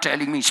 What are you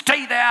telling me?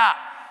 Stay there.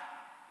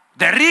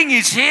 The ring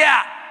is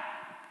here.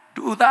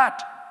 Do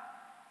that.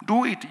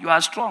 Do it. You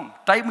are strong.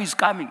 Time is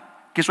coming.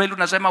 Kiswahili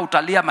unasema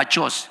utalia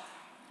machozi.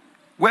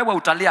 Wewe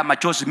utalia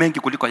machozi mengi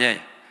kuliko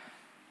yeye.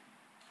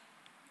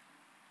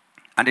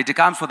 And it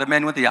comes for the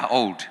men when they are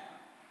old.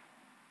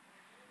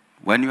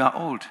 When you are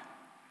old.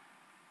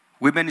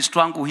 Women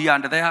struggle here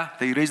and there.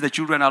 They raise the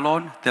children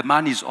alone. The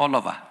man is all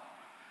over.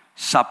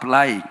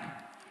 Supplying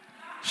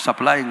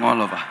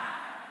all over.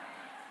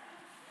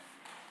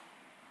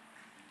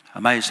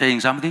 Am I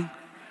saying something?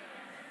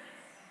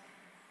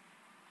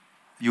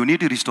 You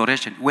need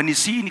restoration. When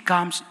sin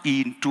comes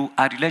into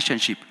a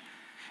relationship,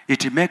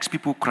 it makes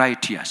people cry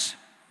tears.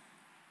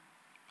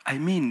 I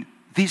mean,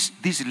 this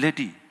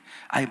lady,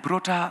 I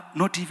brought her,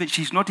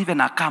 she's not even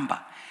a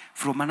Kamba,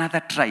 from another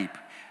tribe.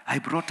 I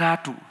brought her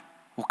to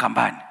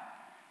Ukambani.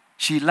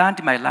 She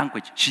learned my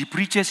language. She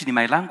preaches in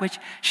my language.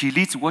 She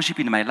leads worship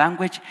in my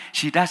language.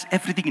 She does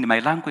everything in my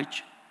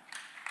language.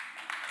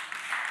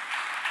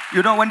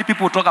 When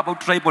people talk about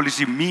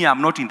tribalism, me,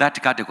 I'm not in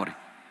that category.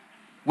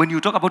 When you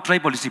talk about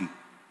tribalism,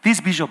 this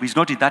bishop is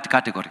not in that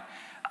category.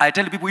 I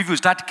tell people, if you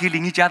start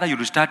killing each other, you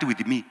will start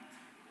with me.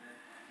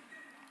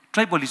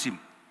 Tribalism.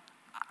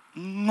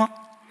 No.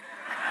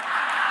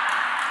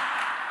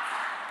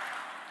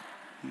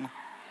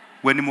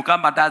 When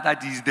Mukamba does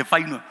that, is the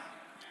final.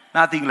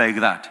 Nothing like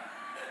that.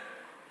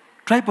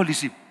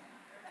 Tribalism.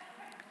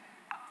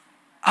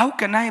 How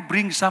can I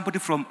bring somebody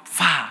from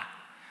far,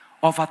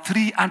 over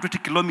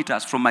 300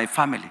 kilometers from my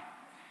family?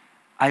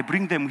 I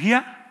bring them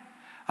here,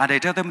 and I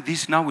tell them,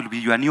 this now will be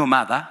your new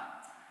mother.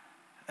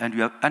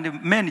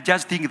 And men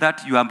just think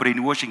that you are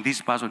brainwashing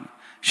this person.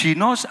 She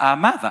knows her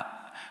mother.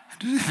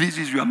 This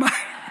is your mother.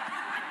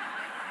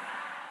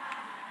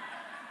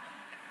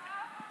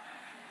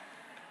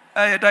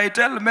 And I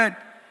tell men,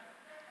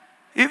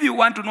 if you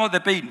want to know the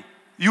pain,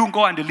 you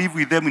go and live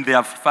with them in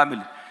their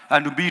family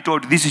and be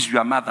told, this is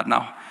your mother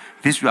now,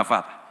 this is your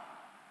father.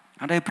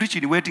 And I preach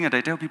in waiting and I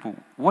tell people,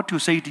 what you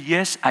said,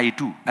 yes, I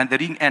do. And the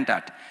ring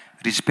entered.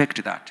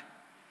 Respect that.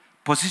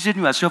 Position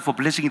yourself for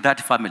blessing that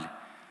family.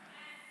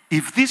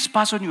 If this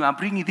person, you are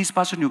bringing this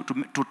person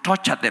to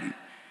torture them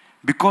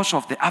because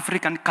of the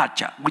African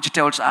culture, which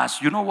tells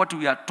us, you know what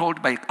we are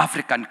told by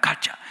African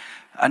culture.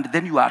 And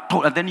then you are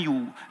told, and then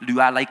you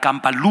are like a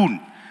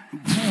balloon.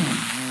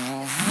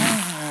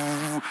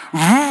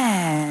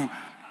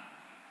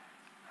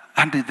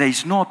 And there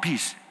is no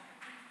peace.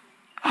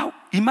 How?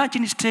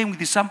 Imagine staying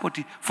with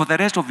somebody for the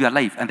rest of your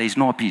life and there is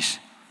no peace.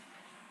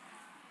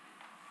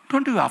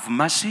 Don't you have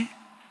mercy?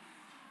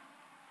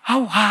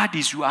 How hard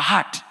is your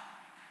heart?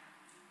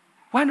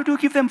 Why don't you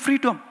give them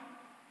freedom?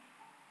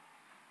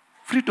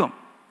 Freedom.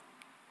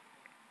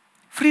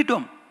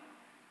 Freedom.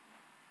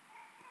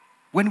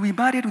 When we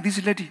married with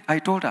this lady, I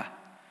told her,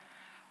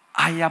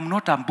 I am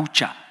not a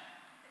butcher.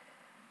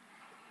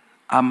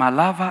 I'm a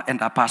lover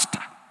and a pastor.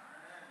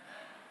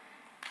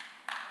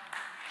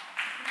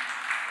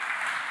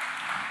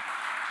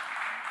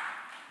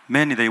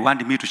 Many, they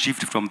want me to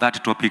shift from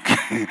that topic.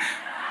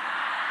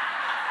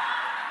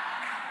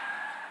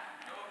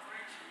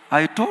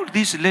 I told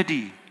this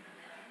lady,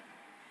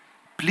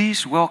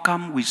 please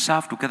welcome, we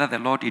serve together the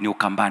Lord in your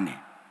company.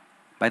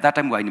 By that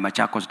time, we were in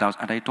Machakos house,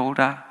 and I told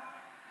her,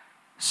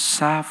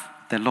 serve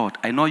the Lord.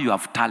 I know you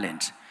have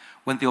talent.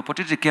 When the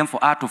opportunity came for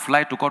her to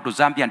fly to go to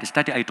Zambia and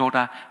study, I told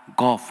her,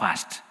 go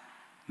first.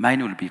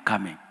 Mine will be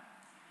coming.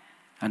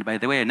 And by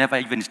the way, I never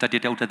even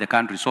studied out of the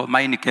country, so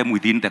mine came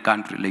within the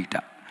country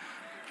later.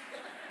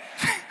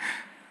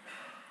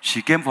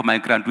 She came for my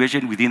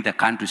graduation within the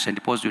country,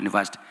 St. Paul's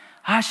University.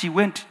 She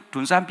went to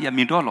Zambia,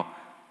 Mindolo,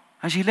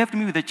 and she left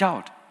me with the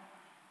child.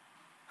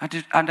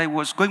 And I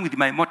was going with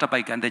my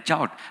motorbike and the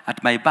child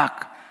at my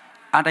back.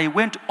 And I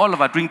went all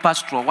over doing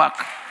pastoral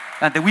work.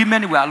 And the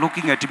women were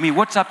looking at me,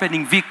 what's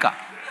happening, Vika?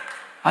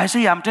 I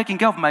say, I'm taking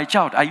care of my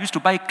child. I used to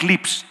buy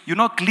clips. You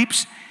know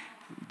clips?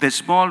 The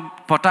small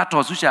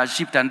potatoes which are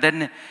shipped and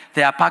then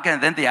they are packed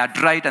and then they are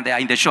dried and they are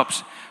in the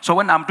shops. So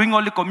when I'm doing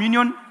Holy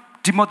Communion,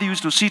 Timothy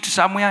used to sit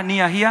somewhere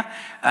near here,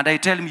 and I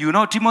tell him, you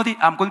know, Timothy,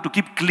 I'm going to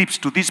keep clips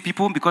to these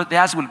people because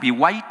theirs will be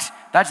white.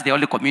 That's the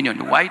Holy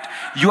Communion, white.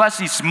 Yours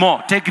is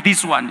small. Take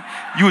this one.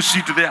 You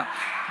sit there.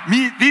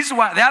 Me, this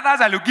one. The others,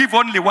 I will give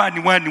only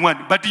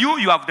one. But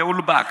you have the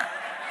whole bag.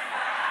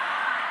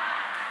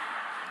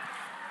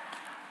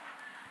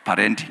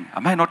 Parenting.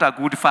 Am I not a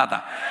good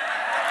father?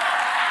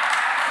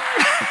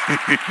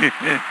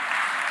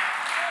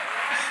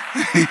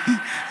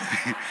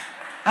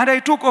 And I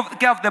took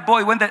care of the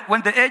boy. When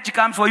the age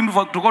comes for him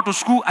to go to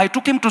school, I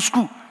took him to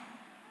school.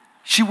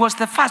 She was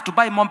the first to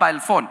buy a mobile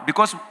phone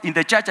because in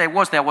the church there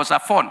was a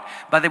phone,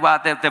 but they were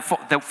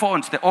the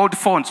phones, the old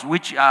phones,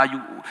 which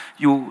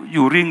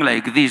you ring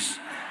like this.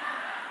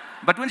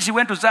 But when she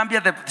went to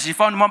Zambia, she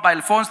found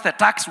mobile phones. The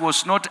tax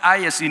was not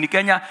high as in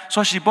Kenya,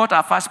 so she bought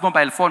her first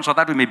mobile phone so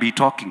that we may be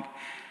talking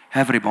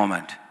every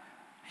moment.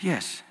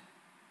 Yes.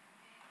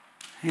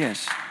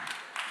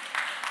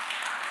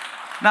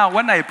 Now,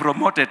 when I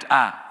promoted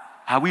her,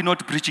 are we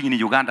not preaching in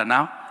Uganda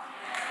now?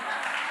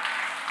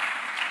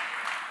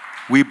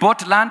 We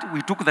bought land,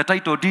 we took the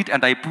title deed,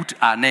 and I put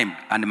her name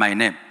and my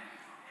name.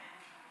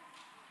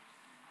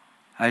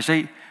 I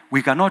say,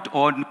 we cannot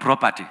own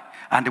property.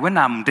 And when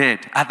I'm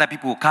dead, other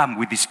people come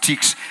with the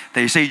sticks.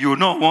 They say, you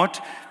know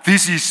what?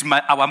 This is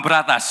our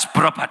brother's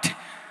property.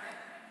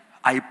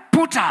 I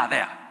put her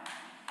there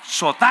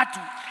so that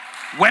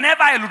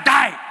whenever I will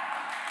die,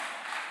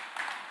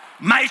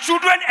 my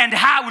children and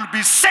her will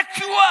be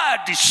secured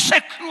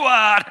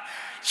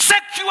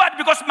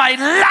because my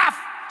love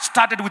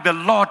started with the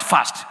Lord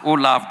first, who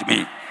loved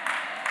me.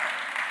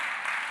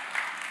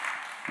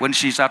 When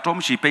she's at home,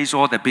 she pays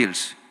all the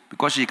bills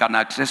because she can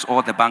access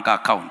all the bank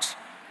accounts.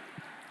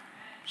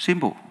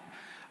 Simple.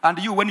 And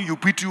you, when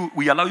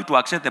we allow you to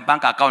access the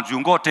bank accounts,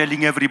 you go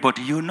telling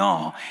everybody, you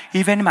know,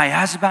 even my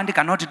husband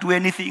cannot do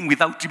anything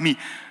without me.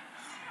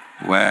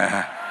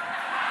 Well,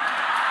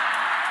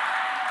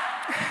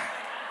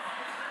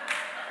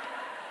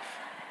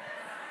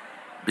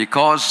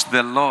 because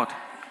the Lord,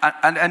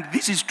 and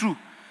this is true.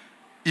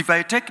 If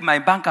I take my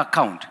bank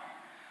account,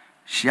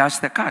 she has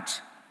the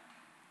cards.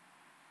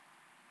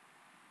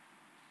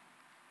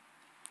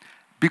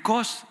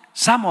 Because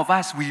Some of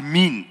us, we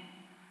mean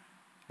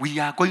we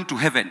are going to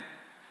heaven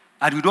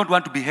and we don't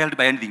want to be held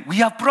by anything. We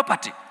have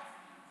property.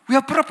 We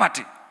have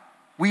property.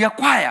 We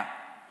acquire.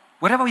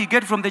 Whatever we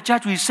get from the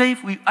church, we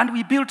save, and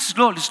we build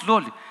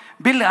slowly.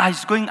 Bill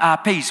is going our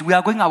pace. We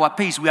are going our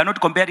pace. We are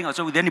not comparing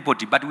ourselves with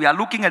anybody, but we are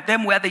looking at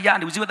them where they are,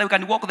 and we see whether we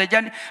can walk the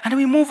journey, and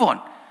we move on.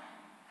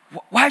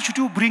 Why should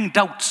you bring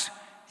doubts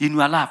in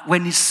your life?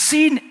 When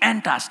sin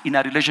enters in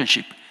a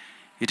relationship,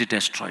 it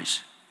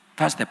destroys.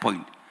 That's the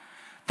point.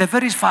 The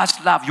very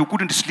first love, you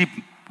couldn't sleep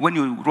when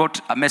you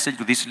wrote a message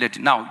to this lady.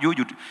 Now,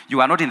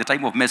 you are not in the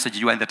time of message,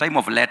 you are in the time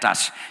of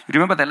letters. You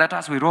remember the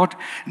letters we wrote?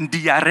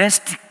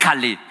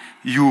 Diaristically,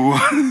 you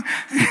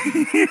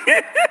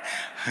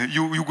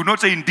could not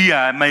say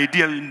dear, my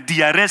dear,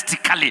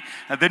 diaristically.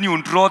 And then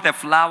you draw the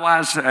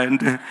flowers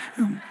and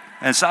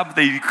some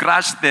they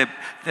crush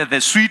the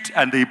sweet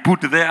and they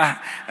put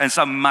there, and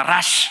some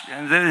marash.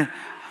 And then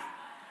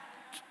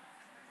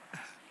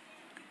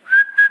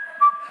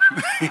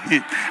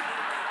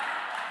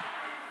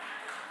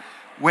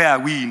where are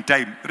we in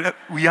time?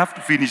 We have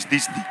to finish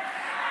this thing.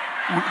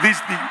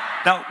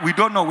 Now, we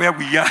don't know where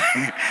we are.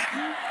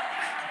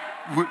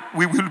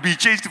 We will be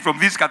chased from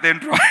this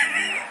cathedral.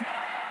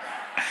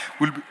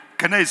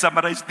 Can I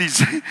summarize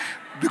this?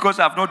 Because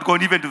I've not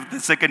gone even to the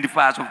second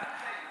verse.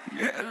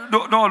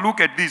 No, look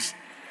at this.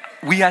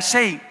 We are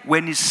saying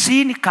when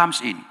sin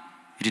comes in,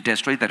 it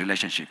destroys the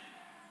relationship.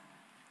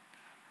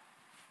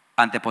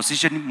 And the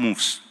position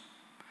moves.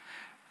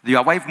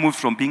 Your wife moves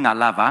from being a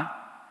lover,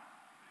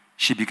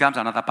 she becomes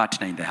another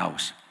partner in the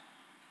house.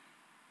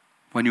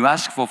 When you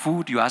ask for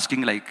food, you're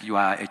asking like you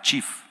are a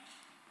chief.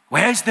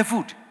 Where is the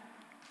food?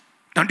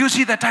 Don't you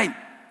see the time?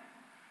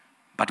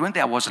 But when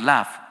there was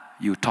love,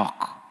 you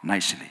talk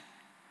nicely.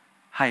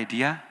 Hi,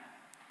 dear.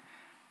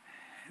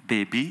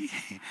 Baby.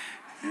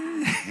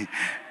 Do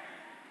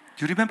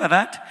you remember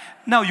that?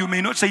 Now, you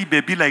may not say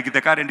baby like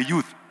the current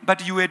youth,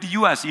 but you had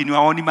yours in your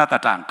own mother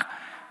tongue.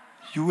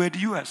 You had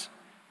yours,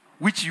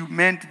 which you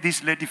meant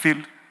this lady feel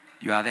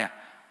you are there.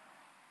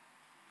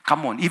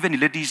 Come on, even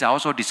ladies are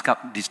also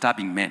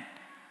disturbing men.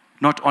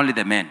 Not only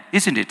the men,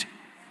 isn't it?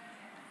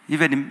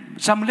 Even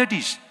some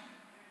ladies,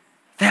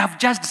 they have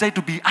just decided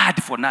to be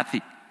hard for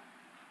nothing.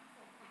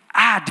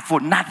 Hard for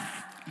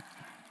nothing.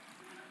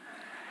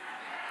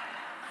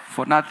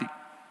 For nothing.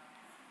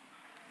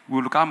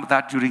 We will come to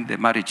that during the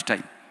marriage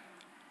time.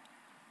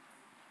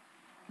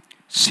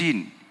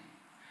 Sin.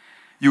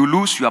 You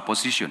lose your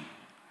position.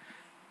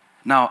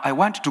 Now, I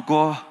want to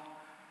go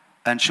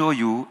and show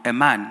you a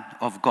man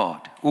of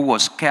God who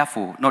was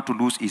careful not to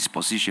lose his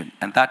position,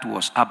 and that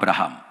was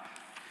Abraham.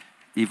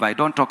 If I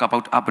don't talk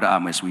about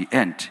Abraham as we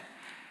end,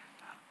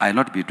 I'll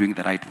not be doing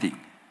the right thing.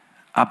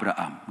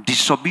 Abraham,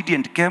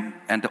 disobedient came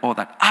and all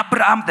that.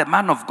 Abraham, the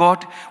man of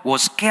God,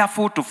 was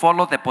careful to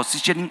follow the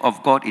positioning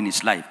of God in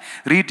his life.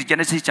 Read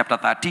Genesis chapter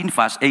 13,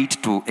 verse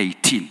 8 to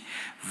 18.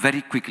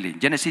 Very quickly.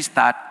 Genesis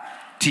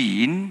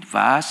 13,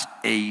 verse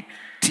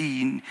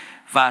 18.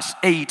 Verse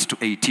 8 to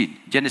 18.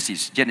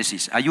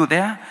 Genesis. Are you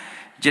there?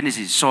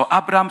 Genesis. So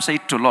Abraham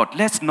said to Lot,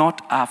 let's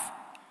not have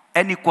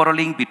any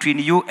quarreling between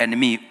you and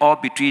me, or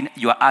between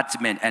your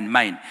herdsmen and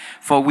mine,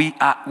 for we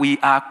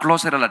are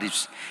close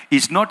relatives.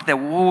 Is not the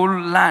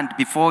whole land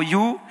before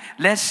you?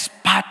 Let's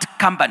part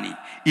company.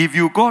 If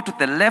you go to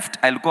the left,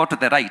 I'll go to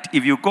the right.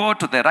 If you go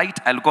to the right,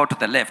 I'll go to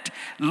the left.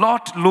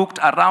 Lot looked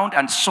around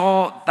and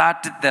saw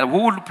that the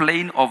whole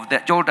plain of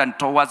the Jordan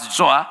towards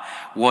Zoar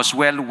was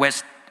well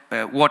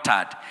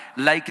watered,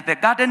 like the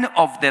garden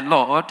of the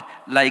Lord,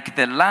 like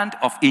the land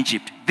of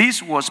Egypt.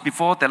 This was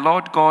before the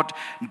Lord God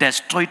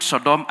destroyed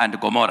Sodom and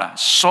Gomorrah.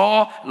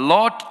 So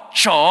Lot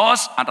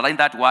chose, underline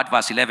that word,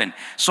 verse 11.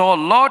 So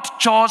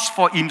Lot chose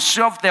for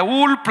himself the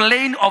whole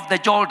plain of the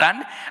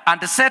Jordan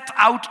and set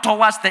out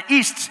towards the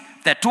east.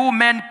 The two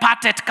men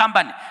parted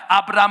company.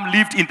 Abraham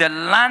lived in the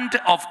land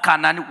of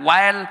Canaan,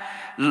 while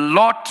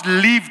Lot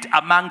lived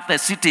among the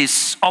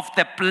cities of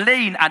the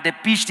plain and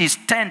pitched his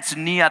tents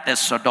near the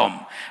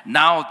Sodom.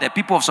 Now the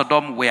people of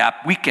Sodom were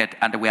wicked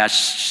and were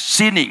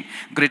sinning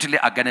greatly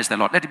against the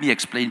Lord. Let me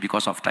explain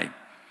because of time.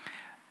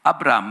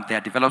 Abraham,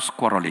 there develops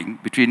quarreling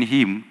between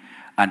him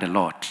and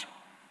Lot.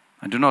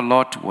 And you know,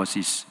 Lot was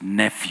his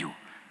nephew.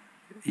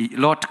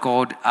 Lot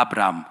called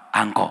Abraham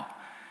uncle.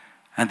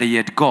 And they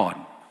had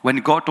gone. When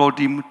God told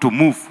him to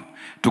move,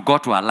 to go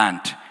to a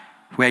land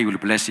where he will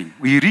bless him,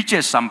 he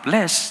reaches some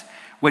place.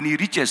 When he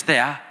reaches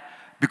there,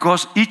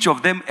 because each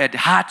of them had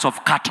herds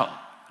of cattle,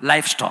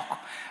 livestock,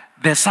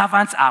 the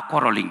servants are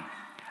quarreling.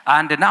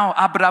 And now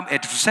Abraham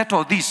had to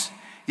settle this.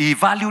 He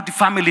valued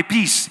family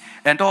peace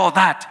and all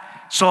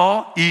that.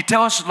 So he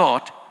tells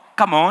Lot,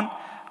 come on,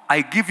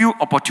 I give you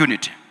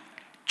opportunity.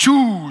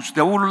 Choose,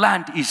 the whole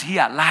land is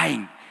here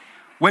lying.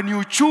 When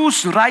you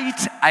choose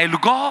right, I'll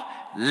go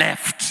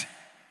left.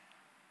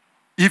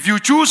 If you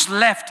choose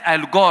left,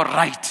 I'll go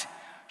right.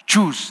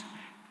 Choose.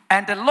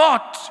 And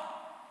Lot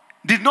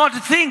did not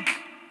think.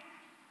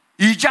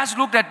 He just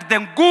looked at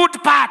the good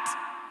part.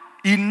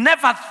 He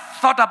never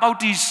thought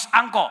about his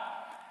uncle.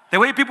 The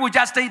way people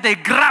just say they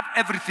grab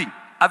everything.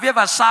 Have you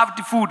ever served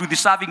food with the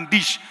serving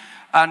dish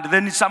And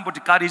then somebody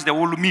carries the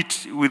whole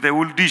meat with the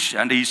whole dish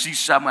and he sees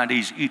some and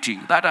he's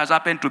eating. That has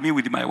happened to me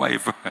with my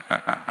wife.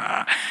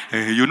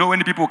 You know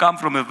when people come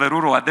from the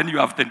rural and then you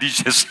have the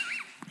dishes.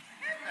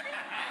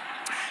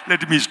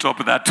 Let me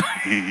stop that.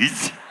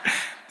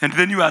 And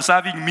then you are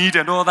serving meat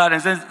and all that,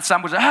 and then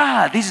somebody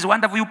says, this is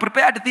wonderful, you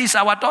prepared this,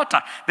 our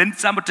daughter. Then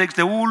somebody takes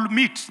the whole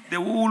meat,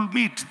 the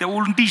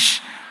whole dish,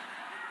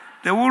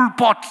 the whole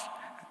pot.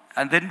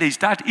 And then they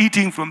start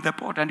eating from the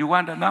pot, and you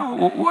wonder now,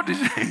 what is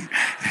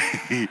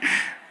it?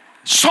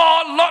 So,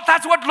 Lord,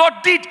 that's what Lord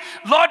did.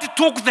 Lord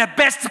took the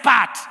best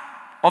part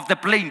of the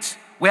plains,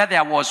 where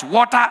there was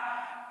water,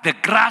 the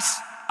grass,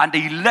 and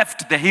he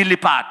left the hilly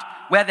part,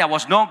 where there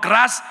was no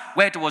grass,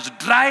 where it was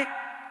dry,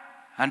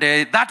 and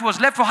that was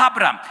left for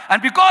Abraham.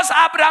 And because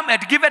Abraham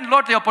had given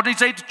Lord the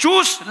opportunity, he said,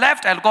 choose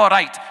left, I'll go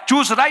right.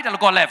 Choose right, I'll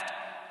go left.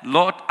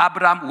 Lord,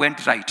 Abraham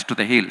went right to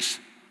the hills,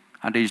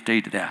 and he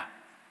stayed there.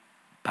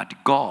 But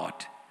God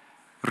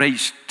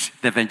raised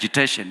the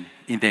vegetation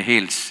in the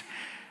hills,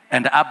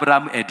 and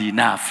Abraham had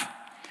enough.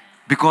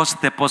 Because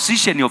the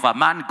position of a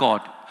man of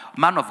God,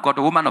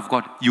 a woman of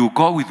God, you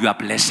go with your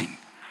blessing.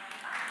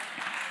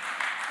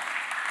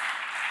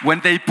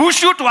 When they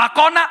push you to a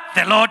corner,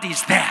 the Lord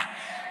is there.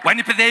 When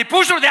they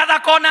push you to the other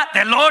corner,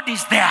 the Lord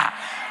is there.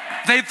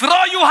 They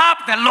throw you up,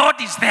 the Lord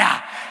is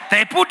there.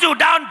 They put you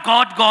down,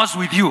 God goes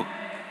with you.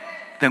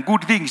 The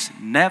good things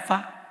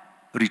never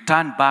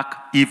return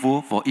back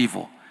evil for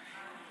evil.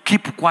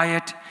 Keep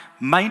quiet.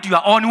 Mind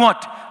your own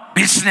what?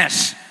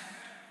 Business.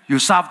 You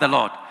serve the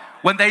Lord.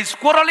 When there is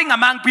quarreling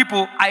among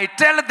people, I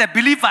tell the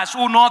believers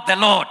who know the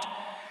Lord,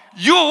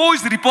 you who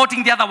is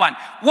reporting the other one,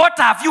 what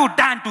have you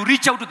done to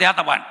reach out to the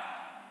other one?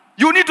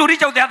 You need to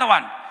reach out to the other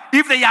one.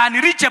 If they are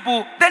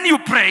unreachable, then you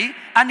pray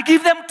and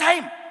give them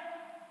time.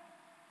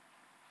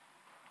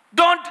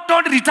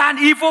 Don't return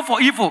evil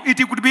for evil. It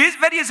could be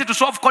very easy to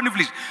solve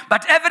conflicts,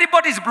 but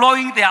everybody is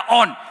blowing their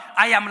own.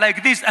 I am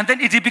like this, and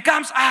then it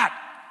becomes hard.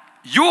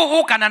 You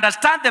who can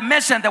understand the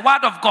message and the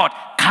word of God,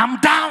 calm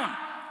down.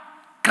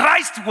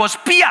 Christ was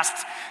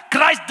pierced.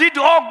 Christ did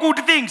all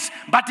good things,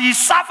 but he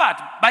suffered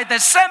by the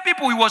same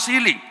people he was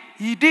healing.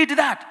 He did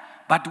that.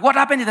 But what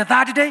happened in the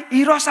third day?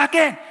 He rose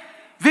again.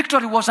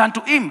 Victory was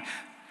unto him.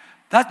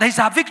 That there is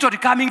a victory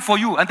coming for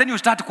you, and then you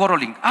start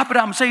quarreling.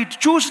 Abraham said,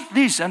 choose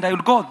this, and I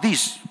will go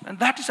this. And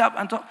that is up.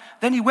 And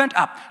then he went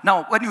up.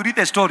 Now, when you read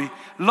the story,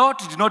 Lot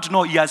did not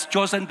know he has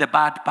chosen the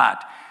bad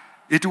part.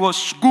 It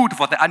was good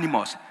for the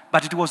animals,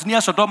 but it was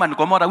near Sodom and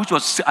Gomorrah, which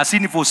was a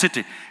sinful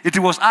city. It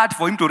was hard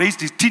for him to raise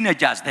these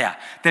teenagers there.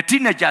 The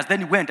teenagers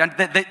then went, and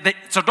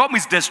Sodom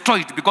is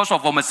destroyed because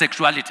of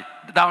homosexuality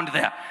down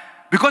there.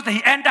 Because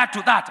he entered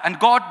to that, and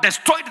God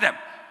destroyed them.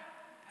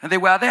 And they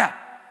were there.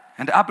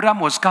 And Abraham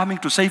was coming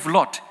to save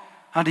Lot,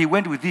 and he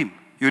went with him.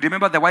 You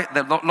remember the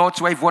Lot's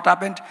wife, what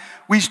happened?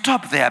 We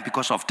stopped there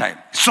because of time.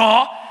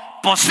 So,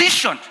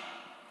 positioned.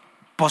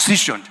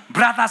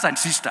 Brothers and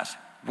sisters,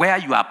 where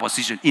you are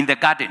positioned, in the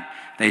garden,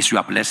 there is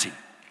your blessing.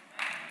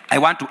 I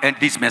want to end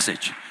this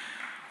message.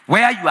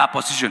 Where you are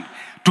positioned.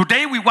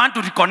 Today we want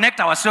to reconnect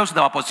ourselves with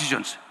our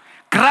positions.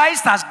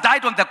 Christ has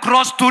died on the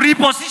cross to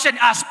reposition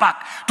us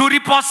back, to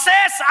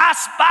repossess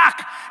us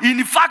back.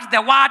 In fact,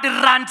 the word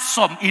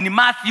ransom in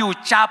Matthew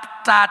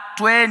chapter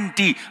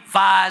 20,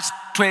 verse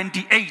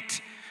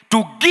 28,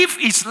 to give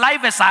his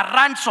life as a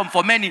ransom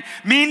for many,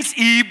 means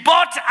he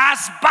bought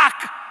us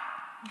back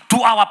to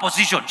our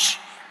positions.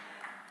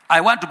 I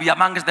want to be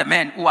amongst the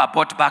men who are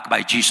bought back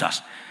by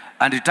Jesus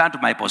and return to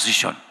my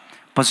position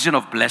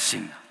of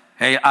blessing.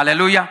 Hey,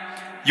 hallelujah.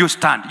 You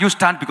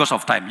stand because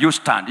of time. You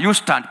stand,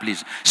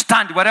 please.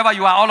 Stand wherever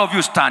you are, all of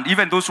you stand.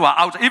 Even those who are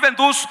out, even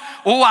those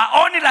who are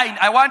online.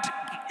 I want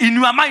in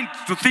your mind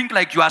to think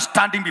like you are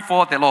standing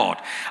before the Lord.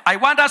 I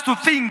want us to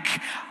think,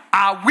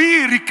 are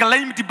we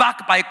reclaimed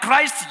back by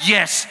Christ?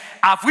 Yes.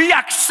 Have we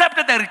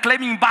accepted the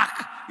reclaiming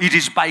back? It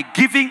is by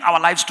giving our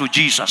lives to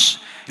Jesus.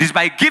 It is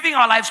by giving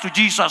our lives to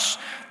Jesus.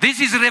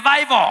 This is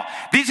revival.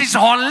 This is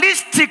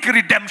holistic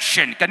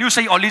redemption. Can you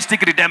say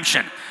holistic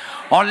redemption?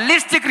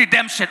 Holistic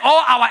redemption,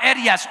 all our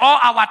areas, all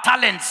our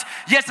talents.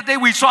 Yesterday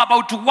we saw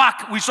about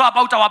work, we saw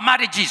about our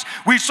marriages,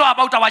 we saw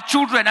about our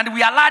children, and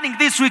we are learning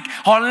this week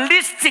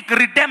holistic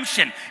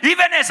redemption.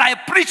 Even as I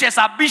preach as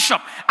a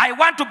bishop, I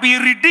want to be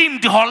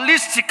redeemed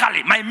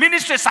holistically. My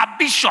ministry as a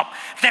bishop,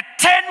 the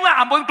tenure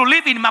I'm going to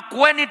live in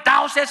Makueni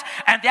Diocese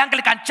and the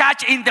Anglican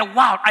Church in the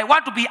world. I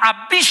want to be a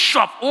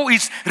bishop who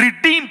is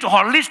redeemed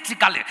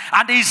holistically,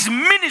 and his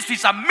ministry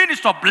is a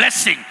ministry of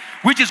blessing,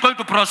 which is going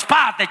to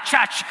prosper the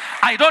church.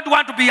 I don't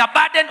want to be a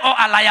burden or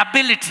a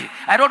liability.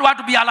 I don't want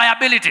to be a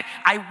liability.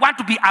 I want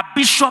to be a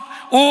bishop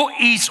who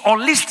is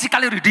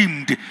holistically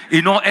redeemed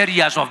in all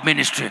areas of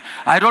ministry.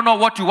 I don't know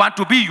what you want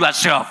to be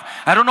yourself.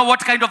 I don't know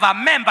what kind of a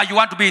member you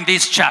want to be in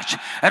this church.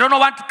 I don't know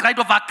what kind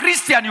of a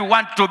Christian you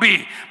want to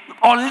be.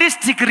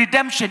 Holistic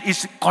redemption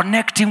is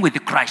connecting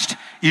with Christ.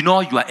 In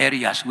all your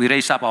areas, we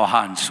raise up our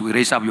hands. We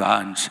raise up your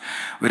hands.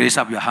 We raise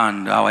up your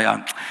hand.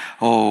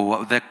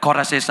 Oh, the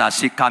choruses are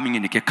coming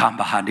in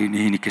Kikamba hand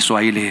in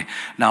Kiswahili.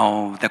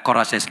 Now the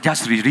choruses,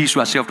 just release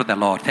yourself to the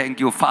Lord.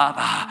 Thank you,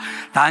 Father.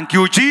 Thank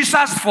you,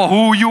 Jesus, for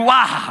who you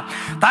are.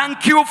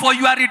 Thank you for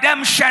your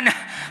redemption.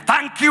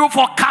 Thank you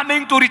for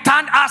coming to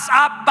return us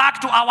up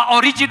back to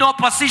our original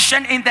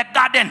position in the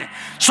garden,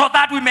 so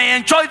that we may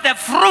enjoy the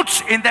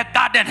fruits in the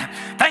garden.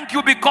 Thank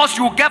you because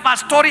you gave a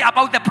story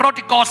about the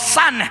prodigal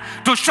son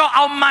to show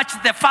how much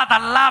the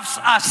Father loves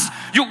us.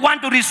 You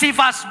want to receive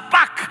us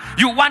back.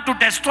 You want to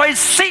destroy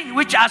sin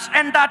which has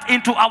entered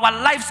into our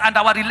lives and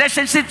our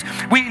relationships,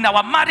 in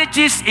our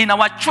marriages, in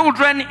our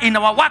children, in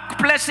our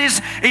workplaces,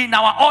 in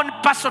our own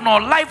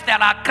personal life.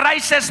 There are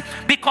crises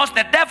because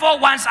the devil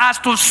wants us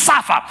to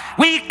suffer.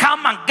 We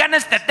come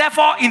against the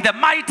devil in the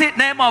mighty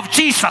name of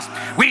Jesus.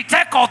 We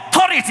take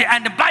authority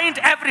and bind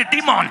every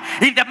demon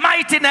in the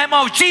mighty name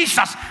of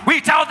Jesus.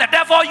 We tell the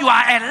devil, you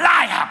are a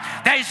liar.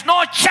 There is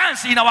no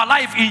chance in our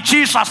life in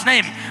Jesus'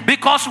 name,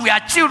 because we are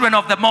children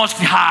of the Most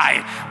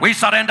High. We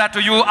surrender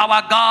to you,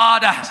 our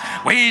God.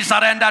 We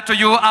surrender to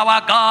you,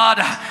 our God.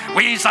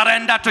 We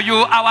surrender to you,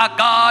 our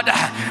God.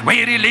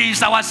 We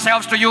release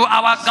ourselves to you,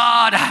 our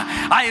God.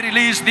 I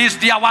release these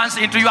dear ones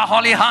into your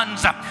holy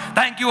hands.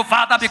 Thank you,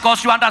 Father,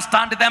 because you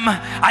understand them.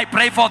 I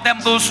pray for them,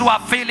 those who are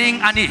feeling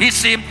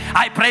uneasy.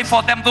 I pray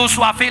for them, those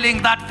who are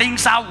feeling that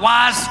things are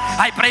worse.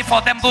 I pray for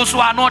them, those who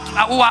are not,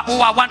 who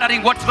are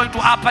wondering what's going to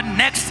happen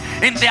next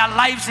in their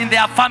lives, in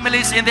their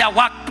families, in their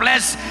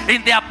workplace,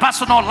 in their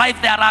personal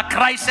life. There are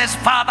crises.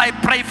 Father, I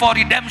pray for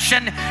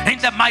redemption in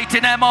the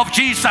mighty name of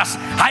Jesus.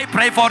 I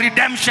pray for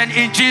redemption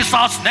in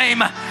Jesus'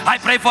 name. I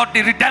pray for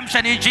the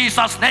redemption in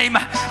Jesus' name.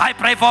 I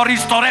pray for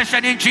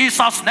restoration in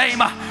Jesus'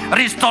 name.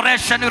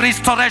 Restoration,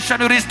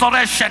 restoration,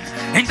 restoration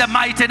in the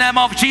mighty name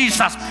of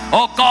Jesus.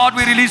 Oh God,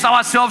 we release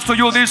ourselves to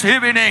you this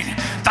evening.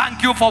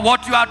 Thank you for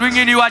what you are doing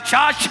in your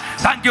church.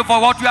 Thank you for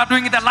what you are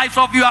doing in the lives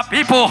of your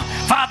people.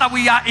 Father,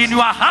 we are in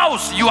your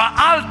house, your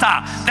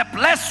altar, the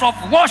place of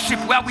worship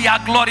where we are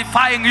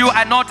glorifying you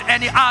and not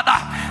any other.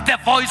 The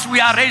voice we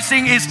are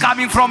raising is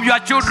coming from your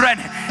children.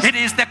 It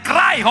is the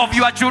cry of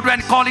your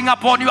children calling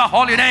upon your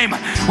holy name.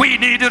 We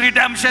need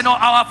redemption, oh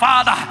our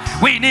Father.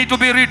 We need to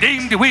be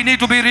redeemed. We need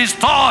to be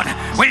restored.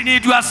 We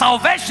need your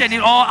salvation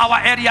in all our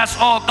areas,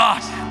 oh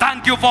God.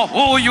 Thank you for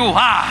who you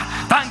are.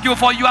 Thank you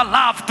for your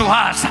love to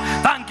us.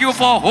 Thank you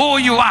for who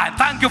you are.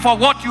 Thank you for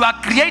what you are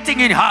creating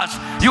in us.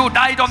 You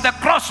died on the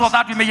cross so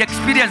that we may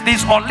experience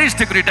this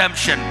holistic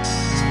redemption.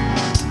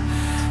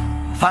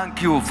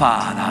 Thank you,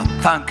 Father.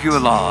 Thank you,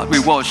 Lord. We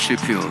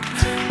worship you.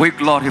 We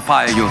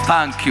glorify you.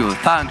 Thank you.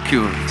 Thank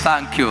you.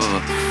 Thank you.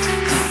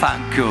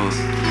 Thank you.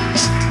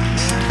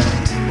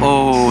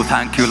 Oh,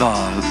 thank you,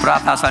 Lord.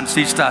 Brothers and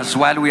sisters,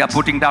 while we are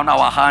putting down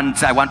our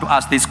hands, I want to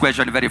ask this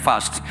question very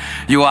fast.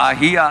 You are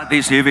here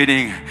this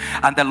evening,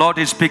 and the Lord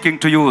is speaking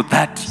to you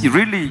that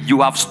really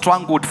you have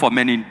struggled for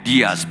many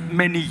years.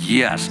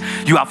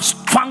 You have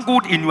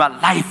struggled in your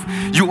life.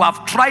 You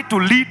have tried to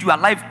lead your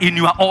life in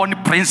your own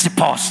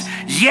principles.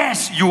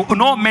 Yes, you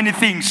know many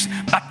things,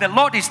 but the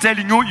Lord is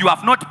telling you, you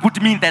have not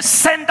put me in the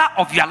center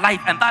of your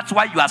life, and that's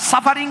why you are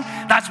suffering.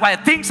 That's why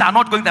things are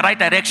not going the right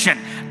direction.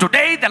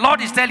 Today, the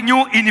Lord is telling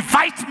you,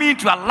 invite me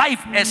into your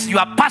life as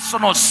your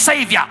personal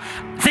Savior.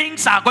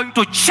 Things are going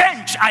to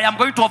change. I am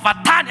going to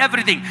overturn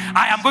everything.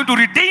 I am going to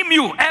redeem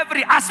you.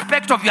 Every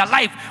aspect of your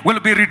life will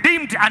be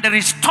redeemed and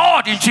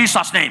restored in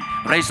Jesus' name.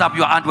 Raise up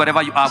your hand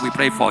wherever you are. We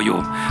pray for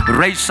you.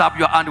 Raise up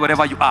your hand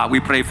wherever you are. We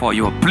pray for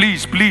you.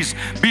 Please, please.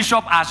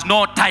 Bishop has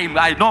no time.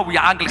 I know we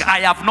are Anglican. I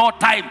have no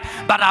time,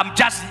 but I'm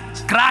just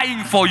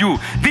crying for you.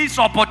 This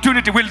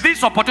opportunity, will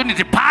this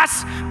opportunity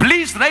pass?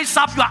 Please raise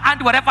up your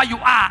hand wherever you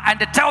are and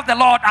tell the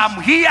Lord,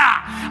 I'm here.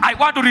 I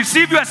want to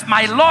receive you as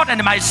my Lord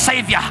and my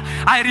Savior.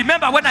 I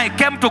remember when I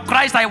came to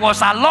Christ, I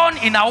was alone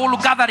in a whole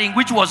gathering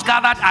which was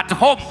gathered at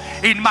home,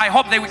 in my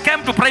home. They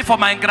came to pray for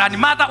my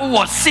grandmother who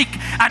was sick,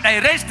 and I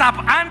raised up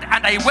hand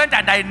and I went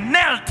and I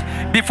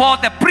knelt before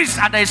the priest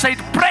and I said,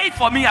 pray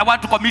for me. I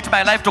want to commit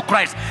my life to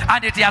Christ.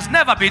 And it has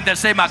never been the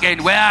same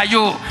again. Where are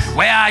you?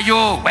 Where are you?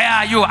 Where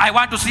are you? I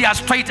want to see a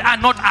straight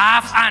hand, not a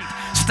half hand.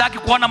 Sitaki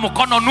kuona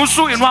mkono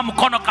nusu, inua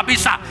mkono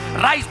kabisa.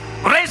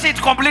 Raise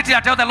it completely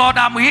and tell the Lord,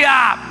 I'm here.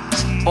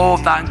 Oh,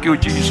 thank you,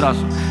 Jesus.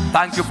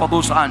 Thank you for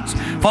those hands.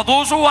 For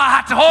those who are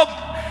at home,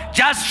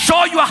 just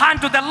show your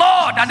hand to the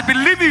Lord and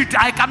believe it.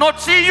 I cannot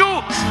see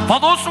you. For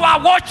those who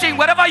are watching,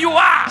 wherever you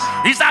are,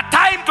 it's a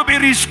time to be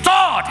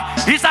restored.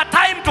 It's a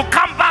time to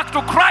come back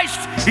to Christ.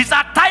 It's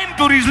a time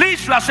to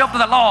release yourself to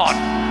the Lord.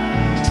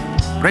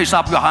 Raise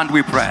up your hand,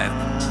 we pray.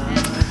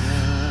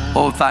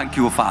 Oh, thank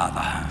you,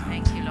 Father.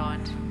 Thank you, Lord.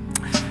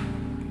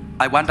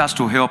 I want us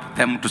to help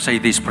them to say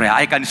this prayer.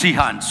 I can see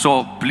hands,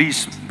 so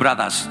please,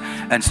 brothers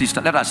and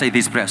sisters, let us say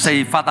this prayer.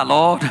 Say, Father,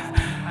 Lord,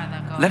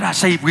 Let us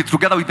say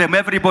together with them,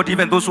 everybody,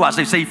 even those who are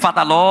saved, say,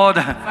 Father Lord,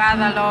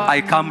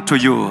 I come to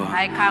you.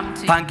 I come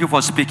to Thank you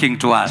for speaking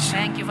to us.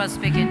 Thank you for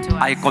speaking to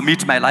us. I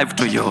commit my life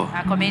to you.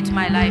 I commit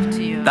my life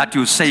to you. That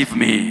you save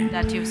me.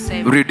 That you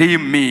save me.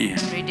 Redeem me.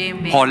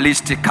 Redeem me.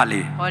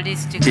 Holistically.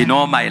 Holistically. In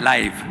all my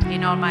life.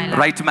 In all my life.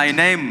 Write my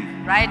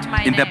name. Write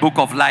my in name. the book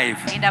of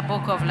life. In the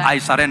book of life. I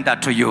surrender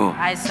to you.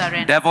 I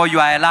surrender. Devil, you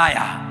are a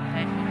liar.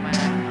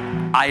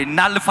 I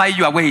nullify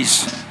your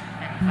ways.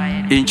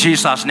 In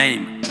Jesus'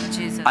 name.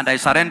 And I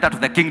surrender to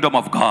the kingdom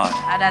of God.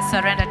 And I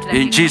surrender to the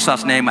In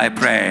Jesus' name I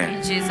pray.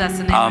 In Jesus'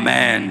 name.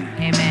 Amen.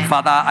 Amen.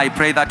 Father, I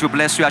pray that you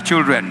bless your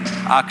children.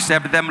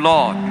 Accept them,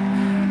 Lord.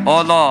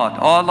 Oh Lord,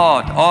 oh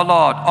Lord, oh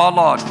Lord, oh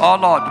Lord, oh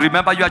Lord.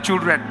 Remember your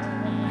children.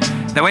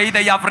 The way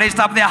they have raised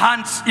up their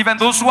hands, even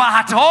those who are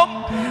at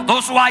home,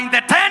 those who are in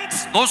the tent,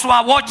 those who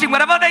are watching,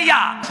 wherever they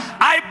are.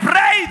 I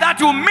pray that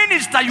you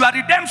minister your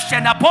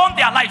redemption upon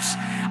their lives.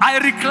 I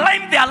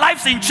reclaim their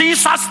lives in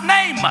Jesus'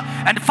 name.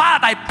 And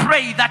Father, I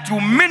pray that you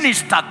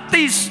minister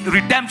this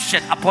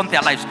redemption upon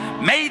their lives.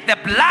 May the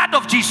blood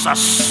of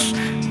Jesus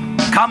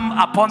come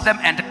upon them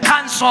and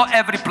cancel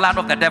every plan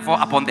of the devil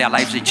upon their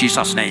lives in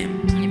Jesus'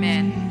 name.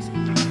 Amen.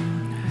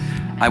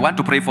 I want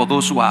to pray for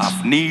those who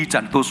have needs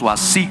and those who are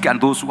sick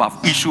and those who have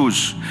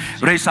issues.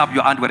 Raise up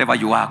your hand wherever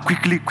you are.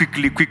 Quickly,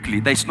 quickly, quickly.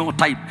 There is no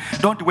time.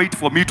 Don't wait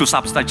for me to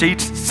substantiate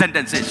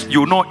sentences.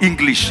 You know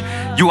English.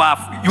 You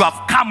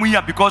have come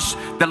here because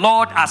the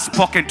Lord has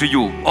spoken to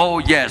you. Oh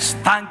yes.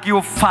 Thank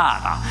you,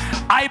 Father.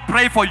 I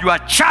pray for your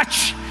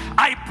church.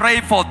 I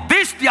pray for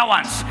these dear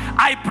ones.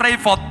 I pray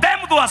for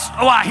them who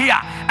are here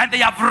and they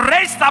have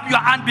raised up your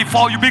hand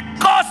before you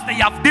because they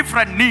have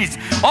different needs.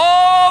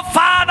 Oh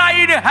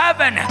Father in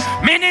heaven,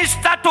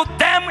 minister to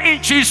them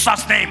in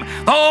Jesus' name.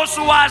 Those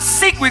who are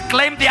sick, we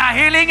claim their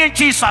healing in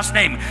Jesus'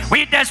 name.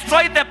 We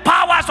destroy the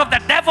powers of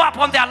the devil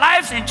upon their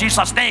lives in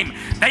Jesus' name.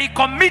 They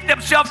commit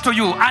themselves to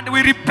you and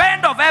we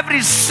repent of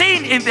every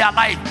sin in their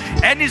life.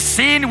 Any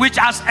sin which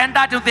has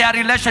entered into their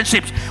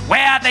relationships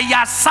where they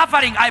are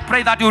suffering, I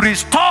pray that you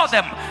restore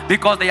them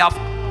because they have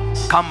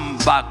come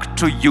back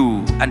to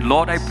you. And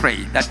Lord, I pray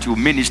that you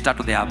minister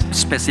to their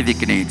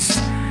specific needs.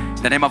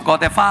 In the name of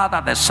God the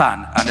Father, the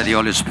Son, and the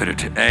Holy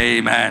Spirit.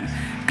 Amen.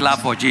 Clap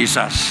for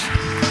Jesus.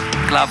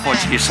 Clap for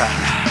Jesus.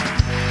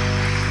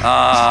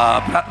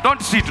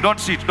 Don't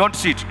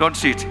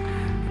sit.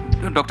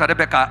 Dr.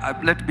 Rebecca,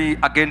 let me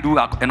again do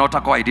an altar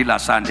call I did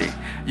last Sunday.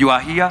 You are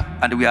here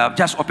and we are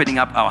just opening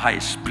up our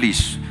eyes,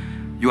 please.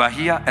 You are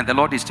here and the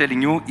Lord is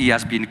telling you He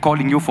has been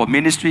calling you for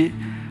ministry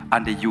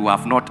and you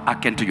have not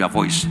hearkened to your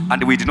voice.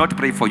 And we did not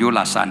pray for you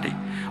last Sunday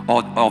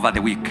or over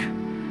the week.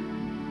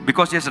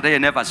 Because yesterday I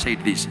never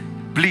said this.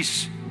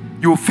 Please,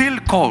 you feel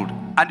called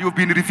and you've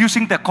been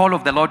refusing the call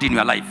of the Lord in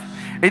your life.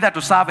 Either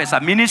to serve as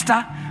a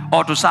minister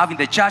or to serve in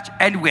the church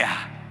anywhere.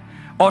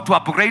 Or to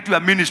upgrade your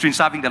ministry in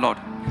serving the Lord.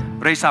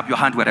 Raise up your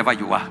hand wherever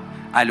you are.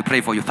 I'll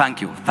pray for you.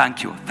 Thank you.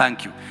 Thank you.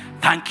 Thank you.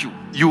 Thank you.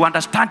 You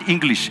understand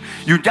English.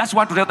 You just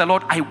want to tell the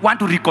Lord, I want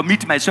to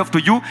recommit myself to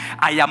you.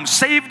 I am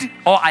saved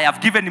or I have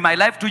given my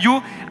life to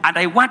you and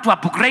I want to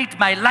upgrade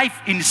my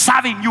life in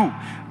serving you.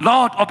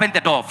 Lord, open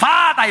the door.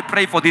 Father, I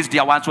pray for these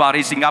dear ones who are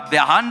raising up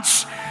their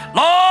hands.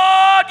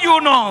 Lord,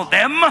 you know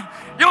them.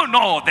 You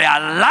know their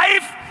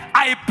life.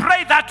 I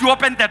pray that you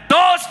open the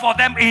doors for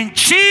them in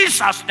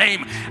Jesus'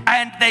 name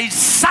and they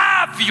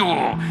serve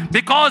you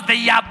because they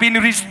have been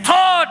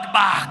restored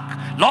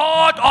back.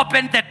 Lord,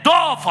 open the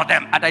door for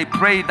them. And I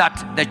pray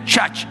that the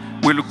church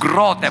will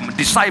grow them,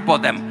 disciple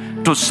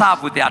them to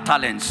serve with their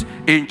talents.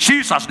 In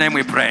Jesus' name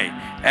we pray.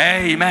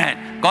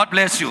 Amen. God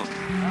bless you.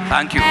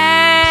 Thank you.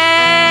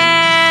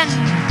 Amen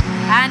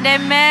and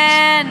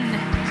amen.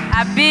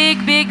 A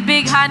big, big,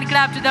 big hand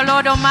clap to the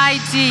Lord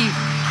Almighty.